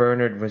said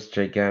Bernard was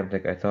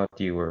gigantic, I thought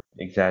you were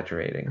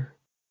exaggerating.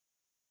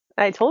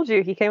 I told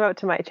you he came up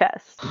to my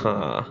chest.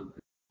 Huh.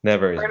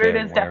 Never is Bernard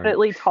very is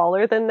definitely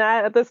taller than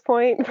that at this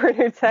point.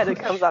 Bernard's head it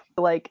comes up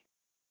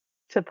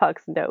to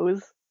Puck's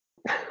nose.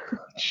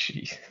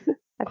 Jeez.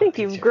 I think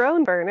you've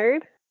grown,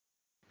 Bernard.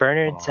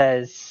 Bernard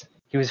says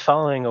he was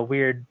following a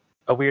weird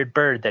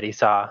bird that he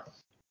saw,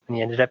 and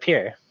he ended up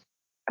here.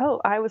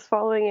 Oh, I was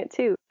following it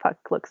too. Puck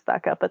looks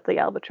back up at the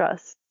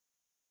albatross.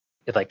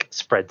 It like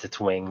spreads its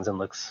wings and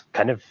looks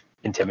kind of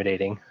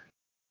intimidating.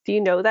 Do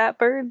you know that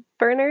bird,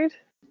 Bernard?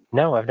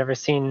 No, I've never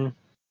seen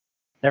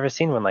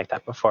one like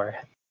that before.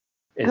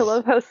 I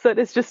love how Soot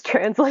is just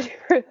translating.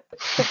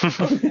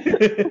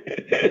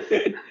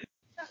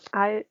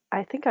 I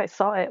think I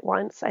saw it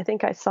once. I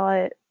think I saw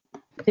it.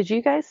 Did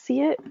you guys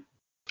see it?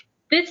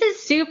 This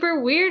is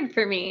super weird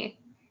for me.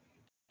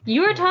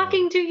 You are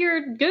talking to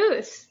your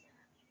goose.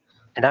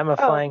 And I'm a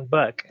flying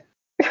buck.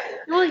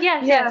 Well,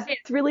 yes.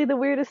 It's really the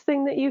weirdest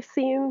thing that you've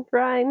seen,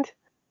 Rind.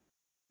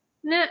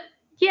 No.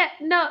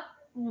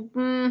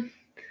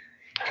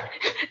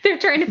 They're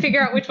trying to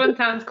figure out which one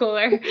sounds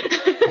cooler.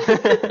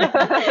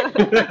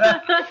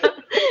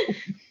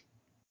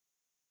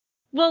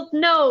 Well,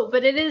 no,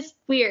 but it is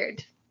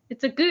weird.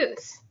 It's a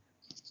goose.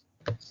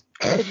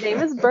 His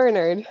name is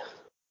Bernard.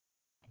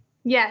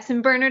 Yes,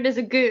 and Bernard is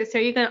a goose. Are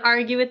you going to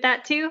argue with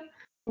that too?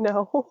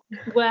 No.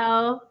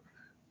 Well,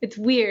 it's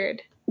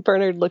weird.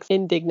 Bernard looks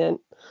indignant.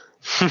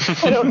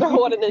 I don't know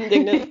what an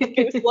indignant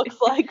goose looks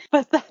like,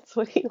 but that's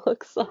what he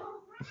looks like.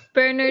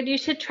 Bernard, you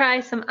should try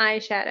some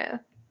eyeshadow.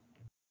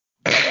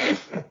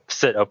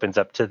 Soot opens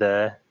up to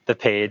the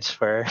page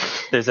where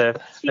there's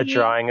a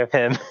drawing of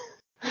him.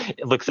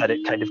 It looks at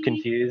it kind of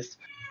confused.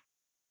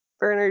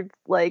 Bernard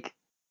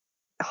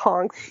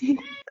honks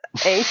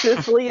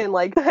anxiously and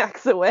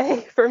backs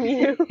away from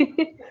you.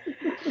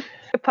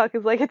 Puck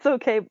is like, it's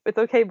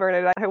okay,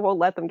 Bernard. I won't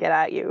let them get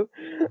at you.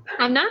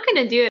 I'm not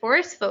gonna do it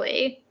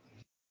forcefully.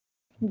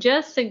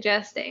 Just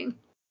suggesting.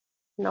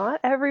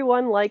 Not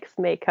everyone likes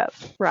makeup,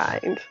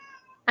 Rind.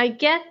 I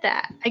get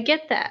that.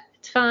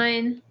 It's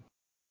fine.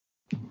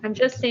 I'm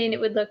just saying it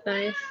would look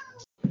nice.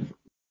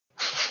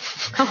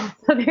 Oh,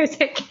 so there's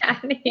a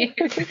cat here.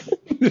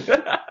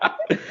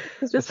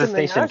 It's just a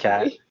station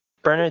cat.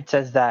 Bernard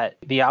says that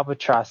the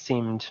albatross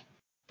seemed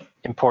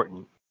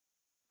important.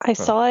 I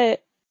saw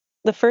it.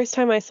 The first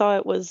time I saw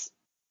it was,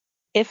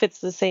 if it's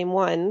the same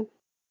one,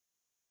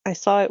 I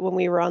saw it when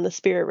we were on the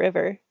Spirit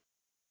River.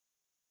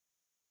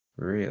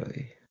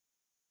 Really?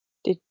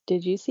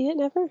 Did you see it,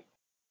 Never?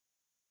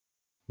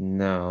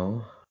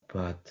 No,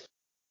 but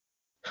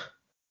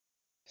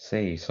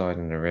say you saw it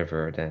in the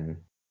river, then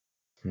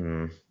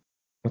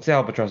what's the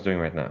albatross doing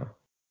right now?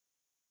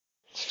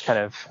 Just kind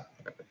of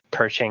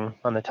perching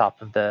on the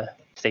top of the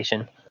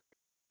station.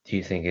 Do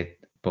you think it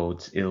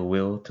bodes ill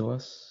will to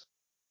us?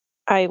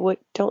 I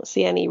don't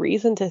see any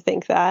reason to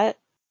think that.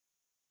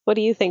 What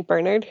do you think,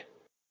 Bernard?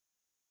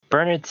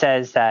 Bernard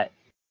says that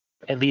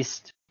at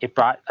least it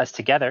brought us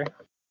together.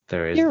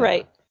 You're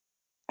right.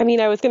 I mean,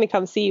 I was going to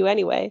come see you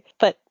anyway,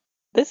 but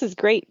this is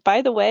great.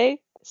 By the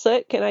way,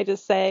 Soot, can I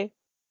just say,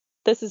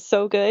 this is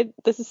so good.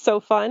 This is so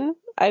fun.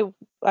 I've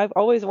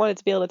always wanted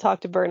to be able to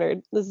talk to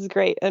Bernard. This is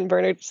great. And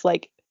Bernard just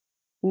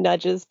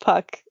nudges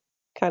Puck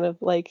kind of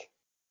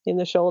in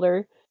the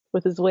shoulder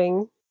with his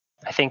wing.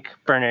 I think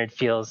Bernard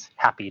feels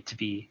happy to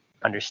be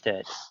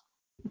understood.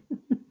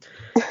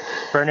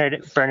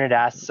 Bernard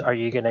asks, are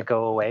you going to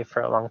go away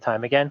for a long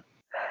time again?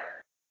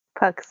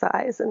 Puck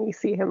sighs and you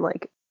see him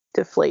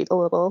deflate a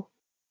little.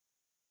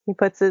 He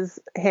puts his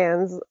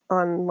hands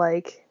on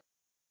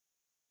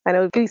I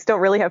know geese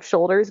don't really have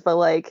shoulders, but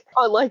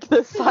on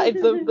the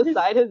sides of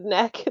beside his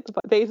neck, at the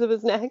base of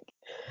his neck,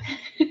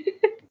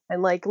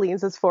 and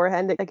leans his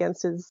forehead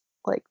against his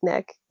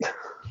neck.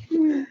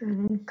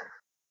 Mm-hmm.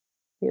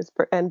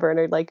 And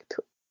Bernard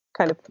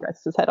kind of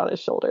rests his head on his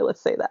shoulder.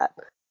 Let's say that.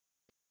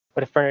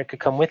 What if Bernard could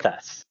come with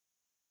us?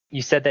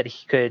 You said that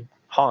he could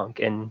honk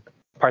and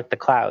part the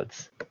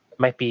clouds.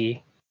 Might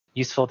be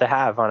useful to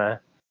have on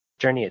a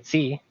journey at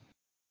sea.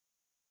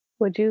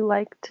 Would you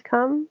like to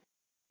come,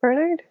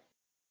 Bernard?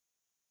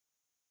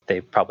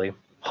 They probably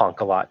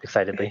honk a lot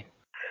excitedly.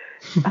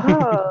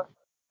 Oh,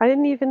 I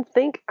didn't even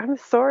think. I'm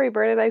sorry,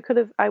 Bernard.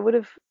 I would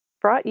have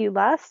brought you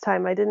last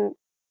time. I didn't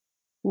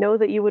know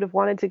that you would have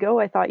wanted to go.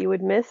 I thought you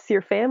would miss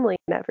your family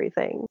and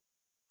everything.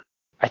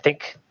 I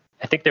think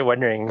they're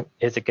wondering,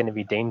 is it going to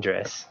be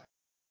dangerous?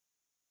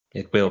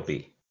 It will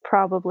be.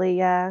 Probably,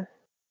 yeah.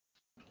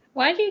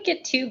 Why do you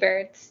get two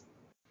birds?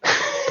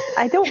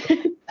 I don't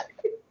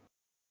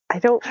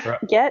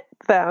get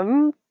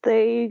them.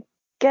 They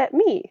get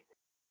me.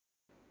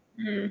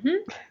 Mm-hmm.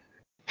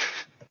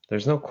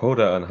 There's no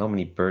quota on how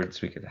many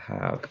birds we could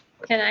have.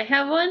 Can I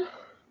have one?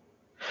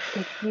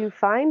 If you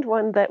find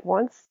one that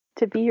wants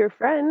to be your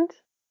friend.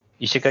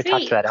 You should go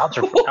talk to that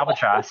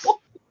albatross.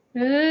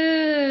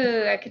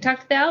 Ooh, I could talk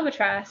to the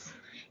albatross.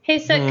 Hey,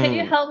 so could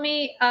you help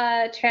me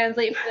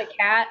translate for the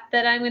cat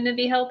that I'm going to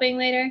be helping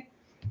later?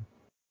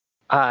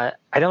 I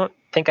don't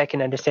think I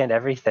can understand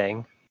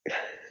everything.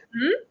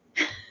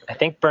 Hmm? I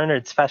think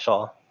Bernard's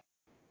special.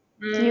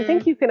 Do you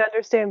think you can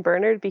understand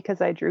Bernard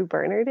because I drew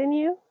Bernard in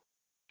you?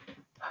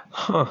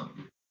 Huh.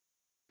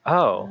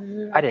 Oh,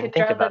 I didn't could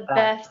think draw about the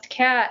that. best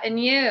cat in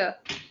you.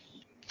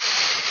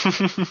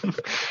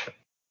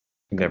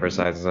 Never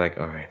sighs like,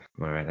 all right,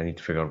 I need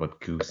to figure out what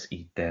goose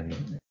eat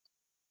then.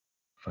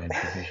 Find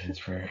provisions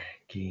for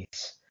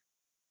geese.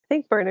 I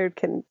think Bernard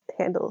can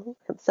handle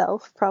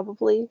himself,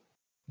 probably.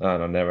 Oh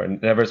no, never.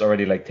 Never's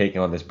already like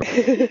taking on this.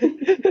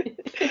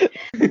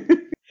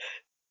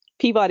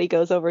 Peabody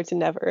goes over to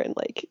Never and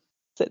like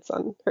sits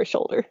on her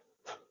shoulder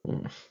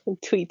Mm. and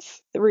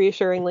tweets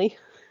reassuringly.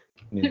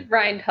 Yeah.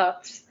 Rind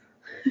huffs.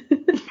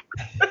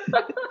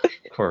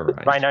 Poor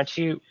Ryan. Ryan, aren't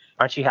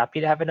you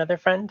happy to have another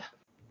friend?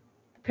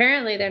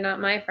 Apparently, they're not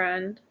my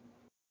friend.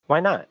 Why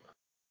not?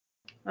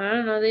 I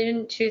don't know. They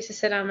didn't choose to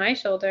sit on my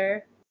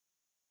shoulder.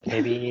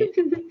 Maybe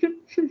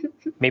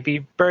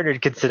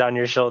Bernard could sit on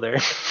your shoulder.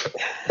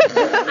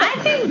 I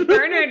think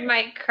Bernard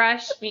might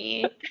crush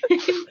me.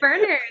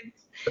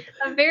 Bernard's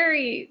a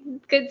very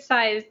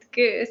good-sized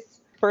goose.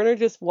 Bernard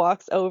just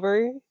walks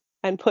over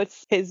and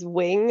puts his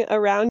wing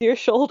around your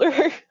shoulder.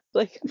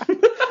 Like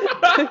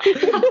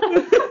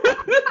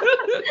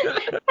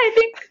I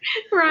think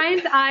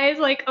Ryan's eyes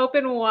like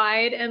open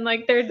wide and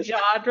like their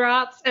jaw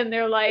drops and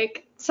they're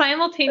like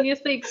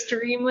simultaneously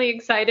extremely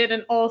excited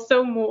and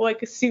also more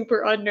like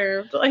super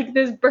unnerved. Like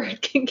this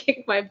bird can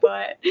kick my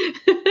butt.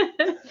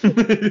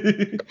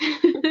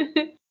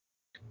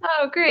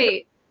 Oh,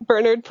 great.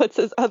 Bernard puts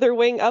his other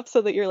wing up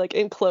so that you're like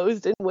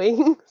enclosed in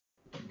wings.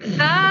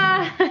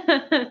 Ah!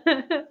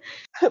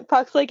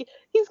 Puck's like,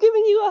 he's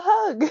giving you a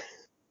hug.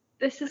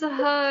 This is a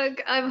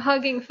hug. I'm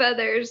hugging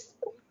feathers.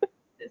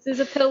 This is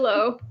a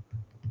pillow.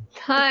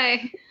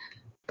 Hi.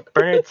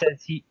 Bernard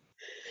says he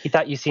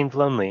thought you seemed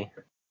lonely.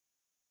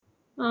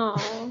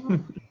 Oh.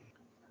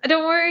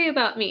 Don't worry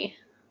about me.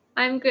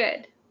 I'm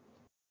good.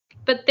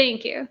 But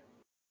thank you.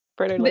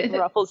 Bernard like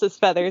ruffles his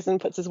feathers and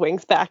puts his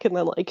wings back and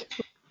then like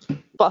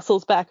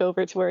bustles back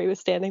over to where he was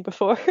standing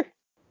before.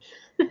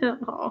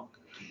 Oh.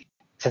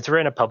 Since we're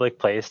in a public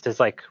place, does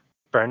like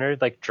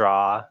Bernard like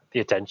draw the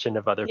attention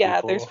of other Yeah,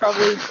 people? there's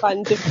probably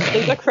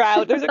there's a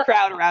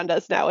crowd around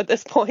us now at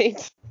this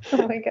point.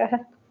 Oh my god.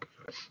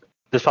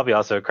 There's probably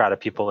also a crowd of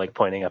people like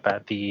pointing up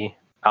at the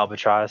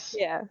albatross.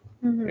 Yeah.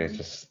 Mhm. It's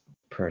just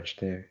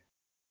perched there.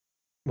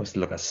 Must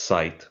look a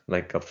sight,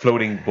 like a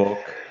floating book,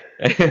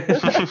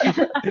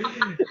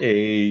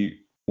 a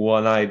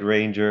one-eyed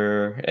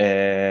ranger,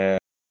 a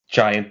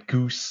giant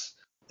goose.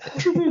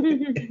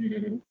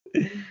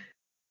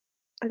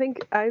 I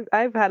think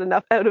I've had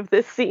enough out of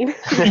this scene.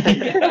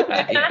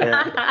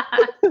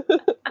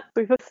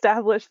 We've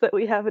established that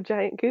we have a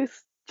giant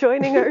goose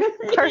joining our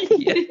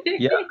party.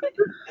 Yeah.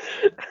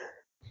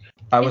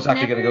 I was Is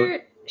actually gonna go.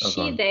 never Oh, go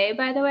she, on. they,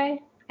 by the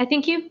way. I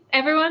think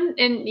everyone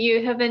and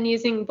you have been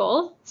using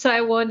both. So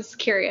I was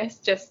curious.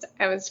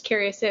 I was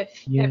curious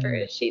if Yeah. ever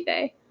is she,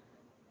 they.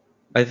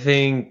 I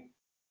think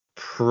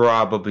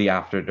probably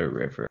after the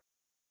river.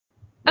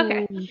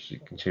 Okay. She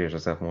considers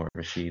herself more of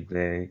a she,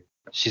 they.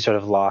 She sort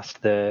of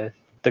lost the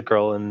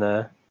girl in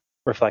the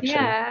reflection.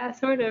 Yeah,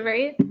 sort of,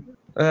 right?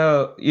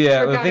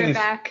 Yeah, Or the got thing her is,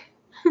 back.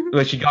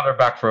 well, she got her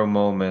back for a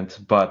moment,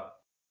 but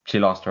she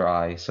lost her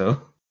eye,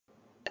 so.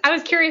 I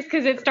was curious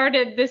because it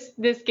started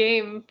this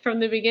game from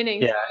the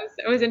beginning. Yeah.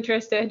 So I was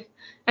interested.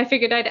 I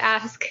figured I'd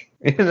ask.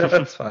 No,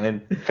 that's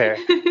fine. Fair.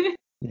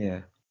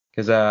 Yeah,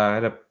 because I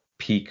had a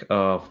peek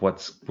of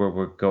where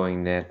we're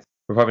going next.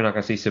 We're probably not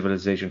going to see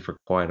Civilization for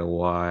quite a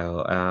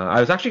while. I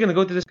was actually going to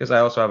go to this because I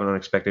also have an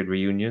unexpected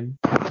reunion.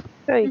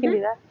 Oh, you can do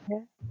that. Yeah.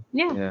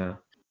 Yeah. Yeah.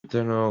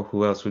 Don't know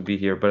who else would be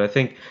here, but I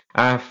think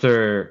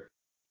after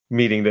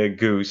meeting the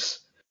goose,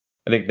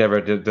 I think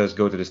Never does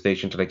go to the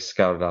station to like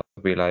scout it out.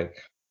 Be like,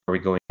 are we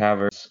going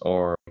caverns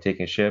or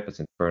taking a ship?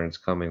 Since Bernard's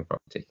coming,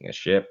 probably taking a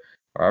ship.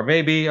 Or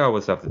maybe I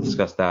always have to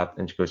discuss that.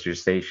 And she goes to the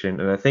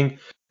station, and I think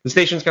the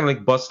station's kind of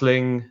like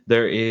bustling.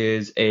 There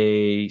is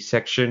a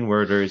section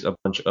where there's a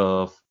bunch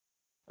of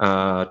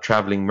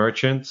traveling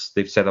merchants.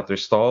 They've set up their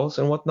stalls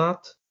and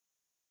whatnot.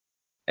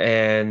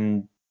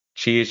 And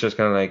she is just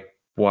kind of like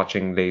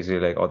watching lazily,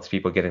 like, all these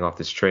people getting off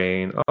this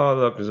train. Oh,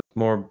 look, there's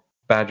more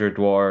badger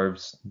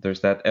dwarves.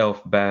 There's that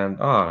elf band.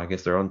 Oh, I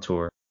guess they're on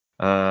tour.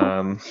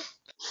 Are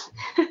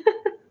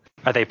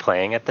they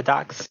playing at the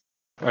docks?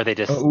 Or are they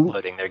just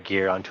loading their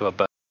gear onto a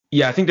boat?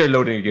 Yeah, I think they're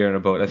loading their gear on a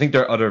boat. I think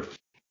there are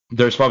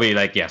there's probably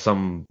like, yeah,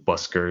 some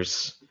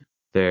buskers.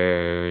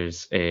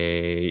 There's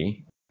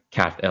a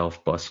cat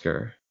elf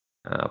busker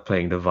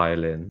playing the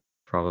violin,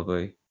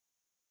 probably.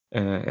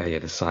 Yeah,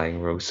 the sighing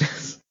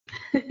roses.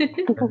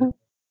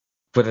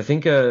 But I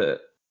think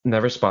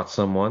Never spots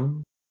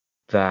someone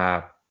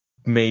that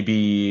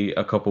maybe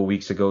a couple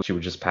weeks ago she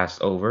would just pass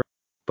over.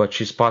 But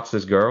she spots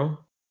this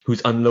girl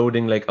who's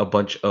unloading like a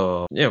bunch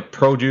of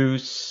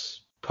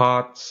produce,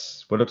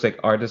 pots, what looks like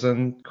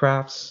artisan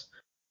crafts.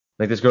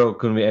 Like this girl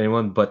couldn't be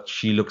anyone, but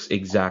she looks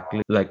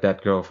exactly like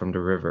that girl from the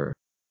river.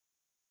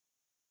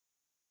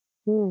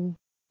 Hmm.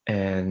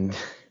 And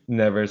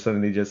Never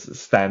suddenly just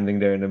standing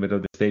there in the middle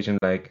of the station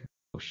like,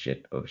 oh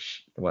shit,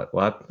 what,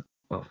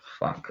 oh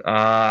fuck.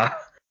 I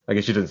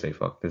guess you didn't say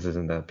fuck. This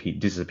isn't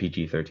this is a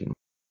PG-13.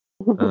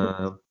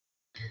 Um,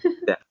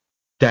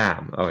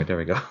 damn. Oh, there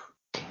we go.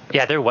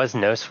 Yeah, there was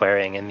no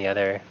swearing in the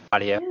other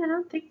audio. Yeah, I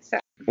don't think so.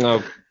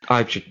 Oh,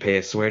 I should pay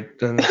a swear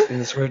in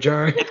the swear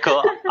jar. It's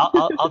cool.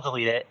 I'll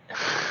delete it.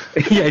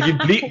 Yeah,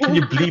 can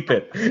you bleep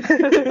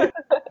it?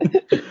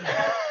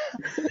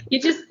 You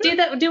just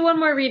do one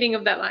more reading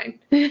of that line.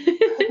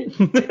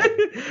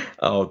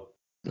 Oh,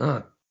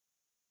 no.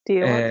 Do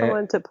you want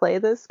someone to play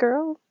this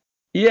girl?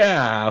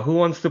 Yeah, who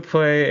wants to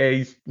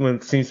play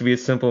what seems to be a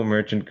simple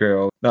merchant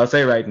girl? Now, I'll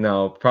say right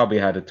now, probably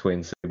had a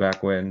twin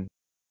back when.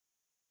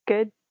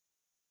 Good.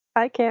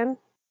 I can.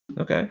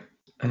 Okay.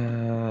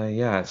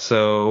 Yeah,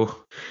 so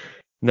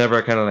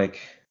Never kind of like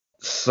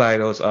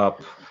sidles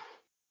up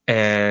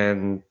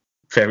and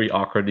very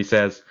awkwardly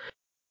says,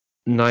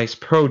 nice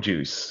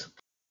produce.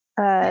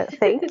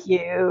 Thank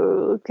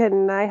you.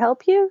 Can I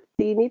help you?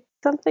 Do you need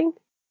something?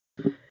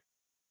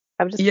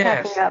 I'm just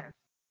Yes. packing up,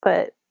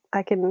 but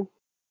I can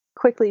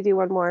quickly do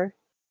one more.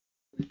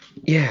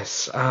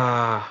 Yes,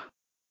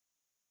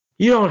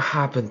 you don't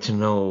happen to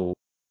know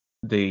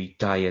the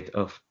diet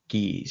of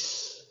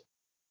geese,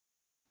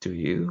 do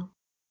you?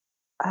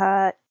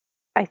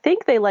 I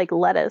think they like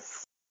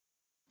lettuce.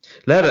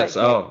 Lettuce,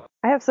 But oh.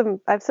 I have some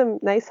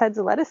nice heads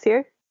of lettuce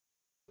here.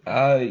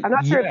 I'm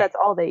not sure if Yeah. that's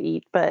all they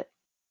eat, but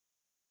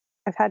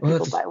I've had Well,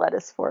 people it's- buy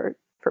lettuce for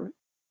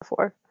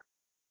before.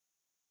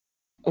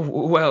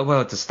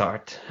 Well, to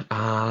start,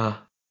 I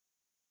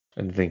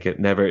think it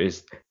Never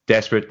is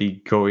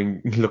desperately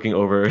looking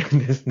over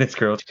this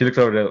girl. She looks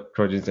over the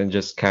produce and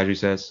just casually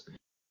says,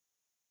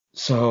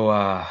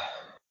 so,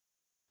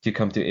 do you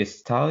come to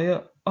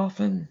Italia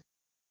often?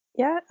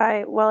 Yeah,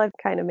 I've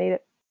kind of made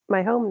it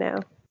my home now.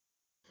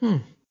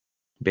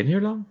 Been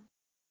here long?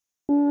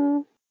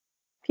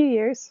 Few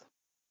years.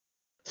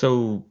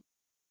 So,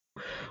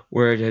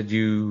 where had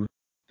you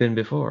been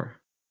before?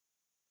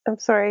 I'm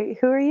sorry,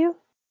 who are you?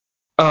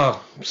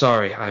 Oh,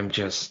 sorry, I'm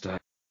just,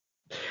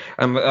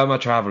 I'm a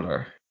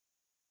traveler.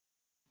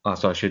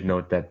 Also, I should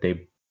note that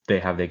they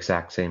have the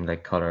exact same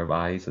like color of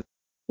eyes.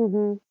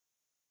 Mm-hmm.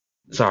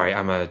 Sorry,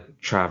 I'm a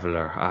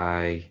traveler.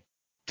 I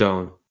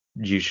don't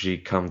usually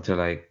come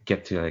to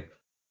get to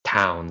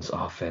towns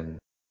often.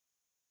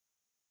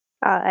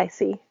 I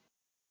see.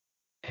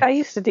 I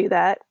used to do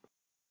that.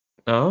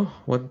 Oh,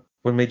 what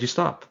made you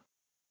stop?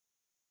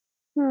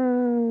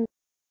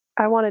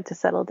 I wanted to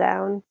settle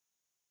down.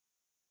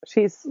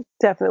 She's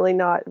definitely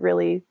not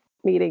really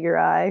meeting your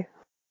eye.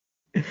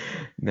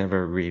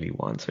 Never really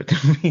wants her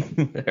to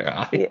meet their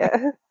eye.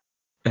 Yeah.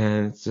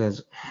 And it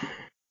says,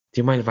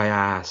 do you mind if I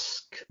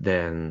ask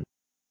then,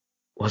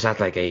 was that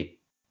like a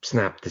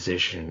snap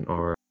decision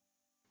or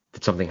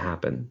did something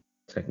happen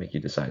to make you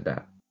decide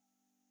that?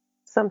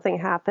 Something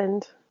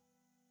happened.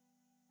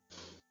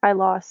 I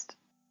lost.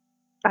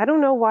 I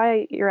don't know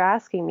why you're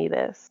asking me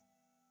this.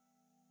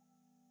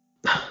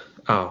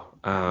 Oh,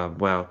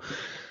 well,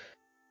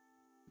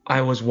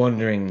 I was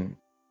wondering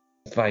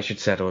if I should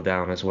settle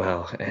down as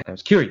well. And I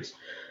was curious,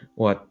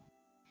 what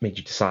made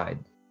you decide?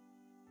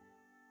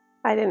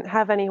 I didn't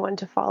have anyone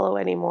to follow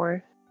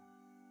anymore.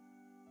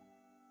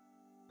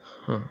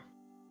 Huh.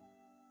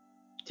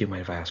 Do you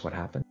mind if I ask what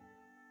happened?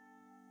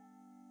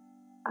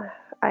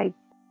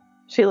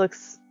 She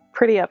looks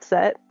pretty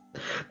upset.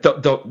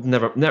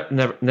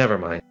 Never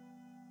mind.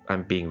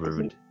 I'm being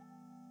rude.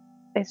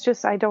 It's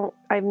just I don't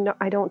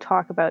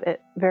talk about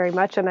it very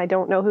much, and I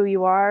don't know who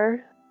you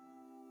are.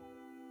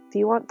 Do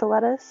you want the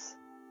lettuce?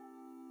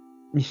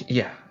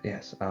 Yeah,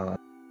 yes. I'll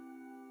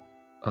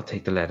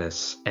take the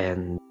lettuce,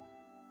 and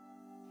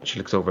she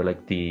looks over I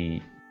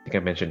think I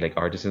mentioned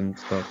artisan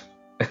stuff,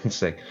 and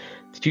it's like,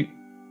 did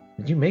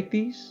you make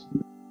these?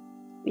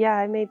 Yeah,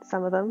 I made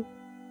some of them.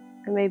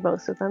 I made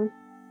most of them.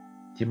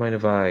 Do you mind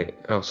if I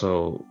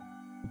also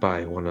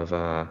buy one of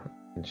I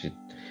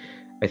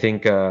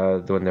think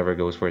the one Never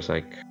goes for is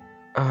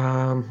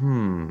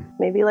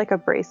Maybe like a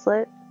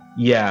bracelet.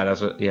 yeah,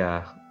 that's what.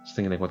 Yeah, I was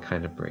thinking what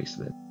kind of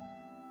bracelet?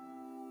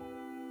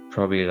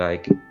 Probably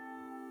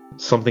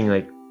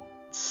something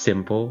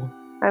simple.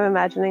 I'm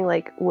imagining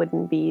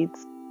wooden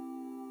beads.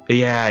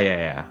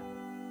 Yeah.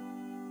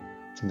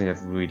 Something that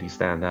really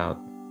stand out,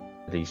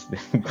 at least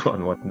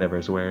on what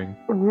Never's wearing.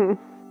 Mm-hmm.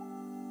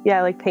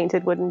 Yeah, like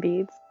painted wooden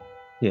beads.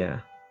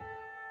 Yeah,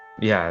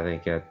 I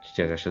think I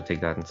should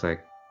take that. And it's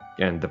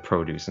and the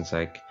produce. And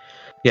it's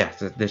yeah,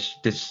 this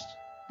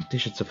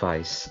should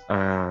suffice.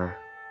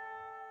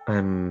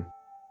 I'm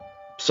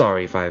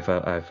sorry if I've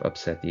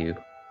upset you.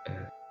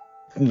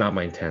 Not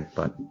my intent,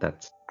 but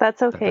that's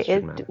okay.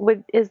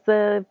 Is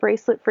the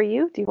bracelet for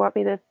you? Do you want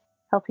me to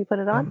help you put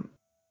it on?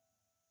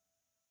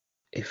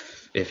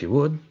 If you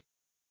would.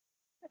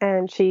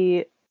 And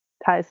she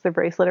ties the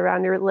bracelet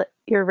around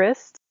your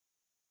wrist,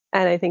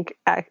 and I think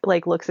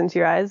looks into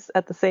your eyes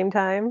at the same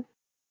time.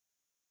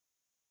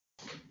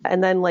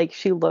 And then like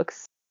she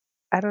looks,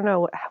 I don't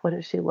know, what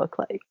does she look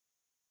like?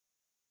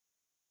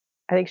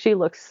 I think she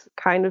looks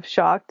kind of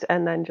shocked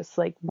and then just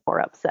like more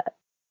upset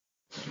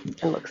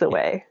and looks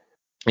away.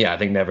 Yeah, I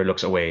think Never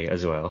looks away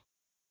as well.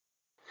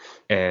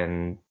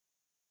 And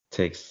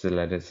takes the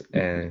lettuce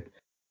and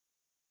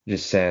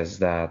just says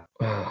that,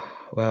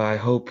 well, I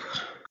hope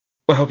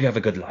you have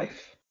a good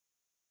life.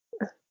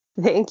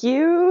 Thank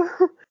you.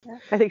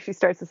 I think she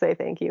starts to say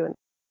thank you and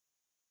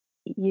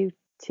you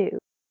too.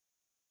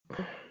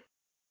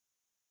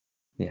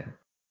 Yeah.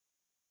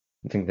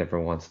 I think Never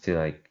wants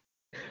to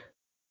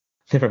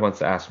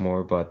ask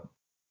more, but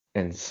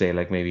and say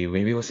like maybe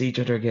we'll see each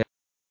other again.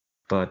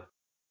 But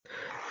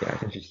yeah, I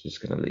think she's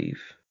just gonna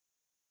leave.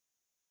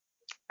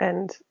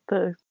 And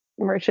the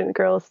merchant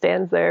girl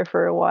stands there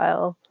for a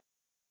while,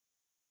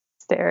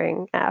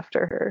 staring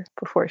after her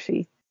before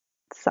she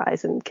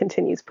sighs and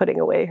continues putting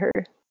away her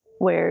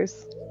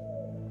wares.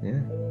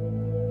 Yeah.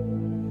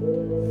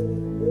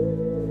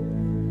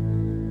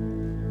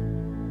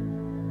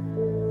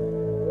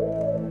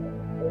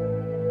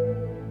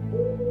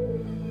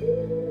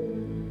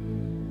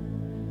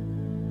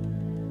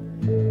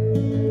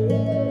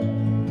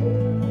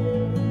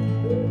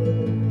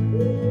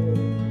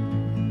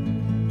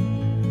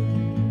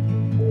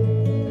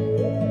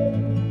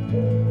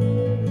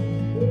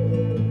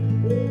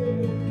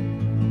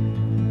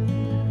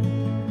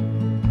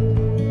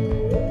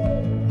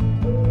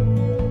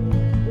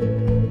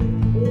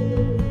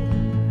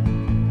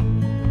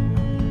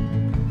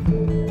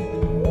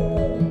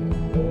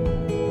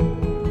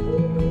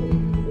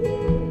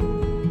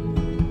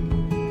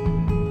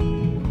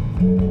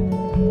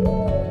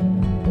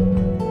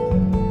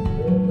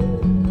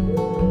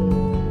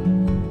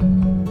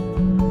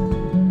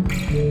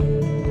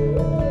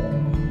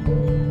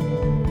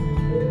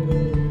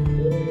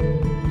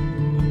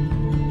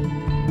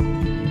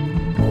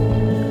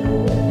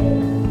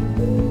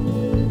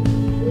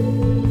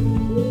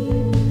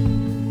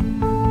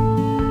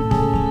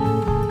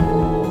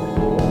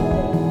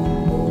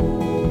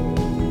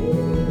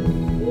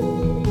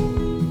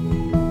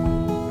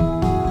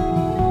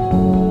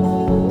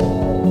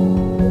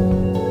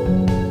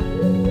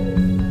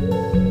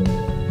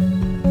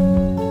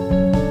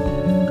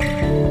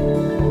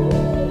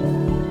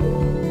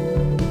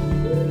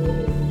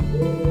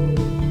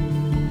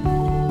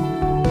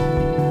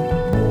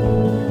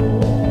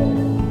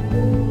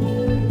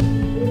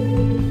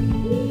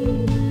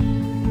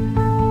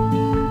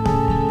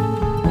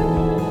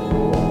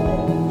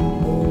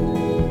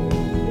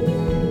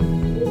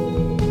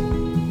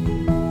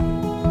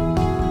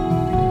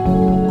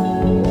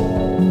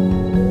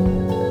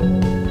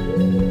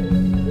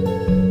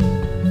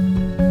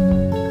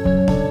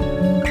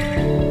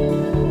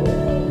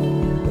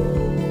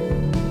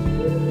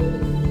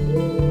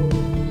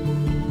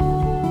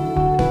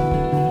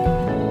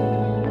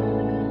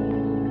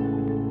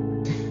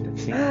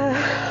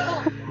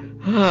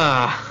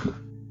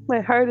 My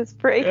heart is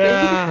breaking.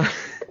 You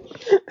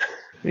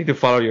need to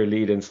follow your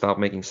lead and stop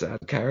making sad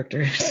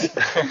characters.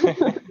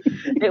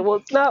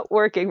 It's not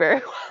working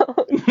very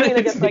well. I mean,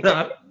 I guess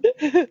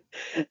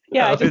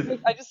yeah,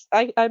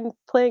 I'm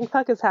playing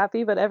Puck is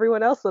happy, but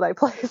everyone else that I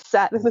play is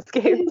sad in this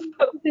game.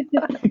 So.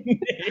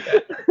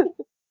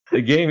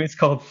 The game is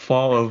called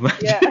Fall of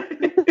Magic. Yeah.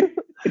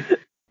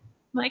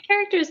 My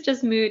character is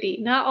just moody,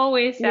 not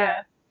always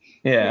sad.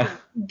 Yeah.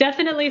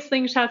 Definitely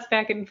slingshots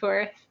back and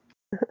forth,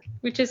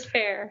 which is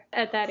fair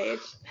at that age,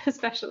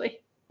 especially.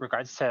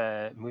 Regards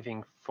to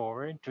moving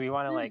forward, do we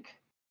want to like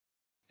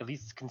at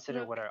least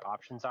consider what our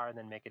options are and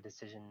then make a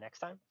decision next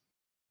time?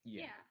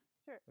 Yeah,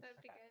 sure. That'd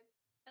be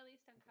good. At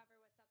least uncover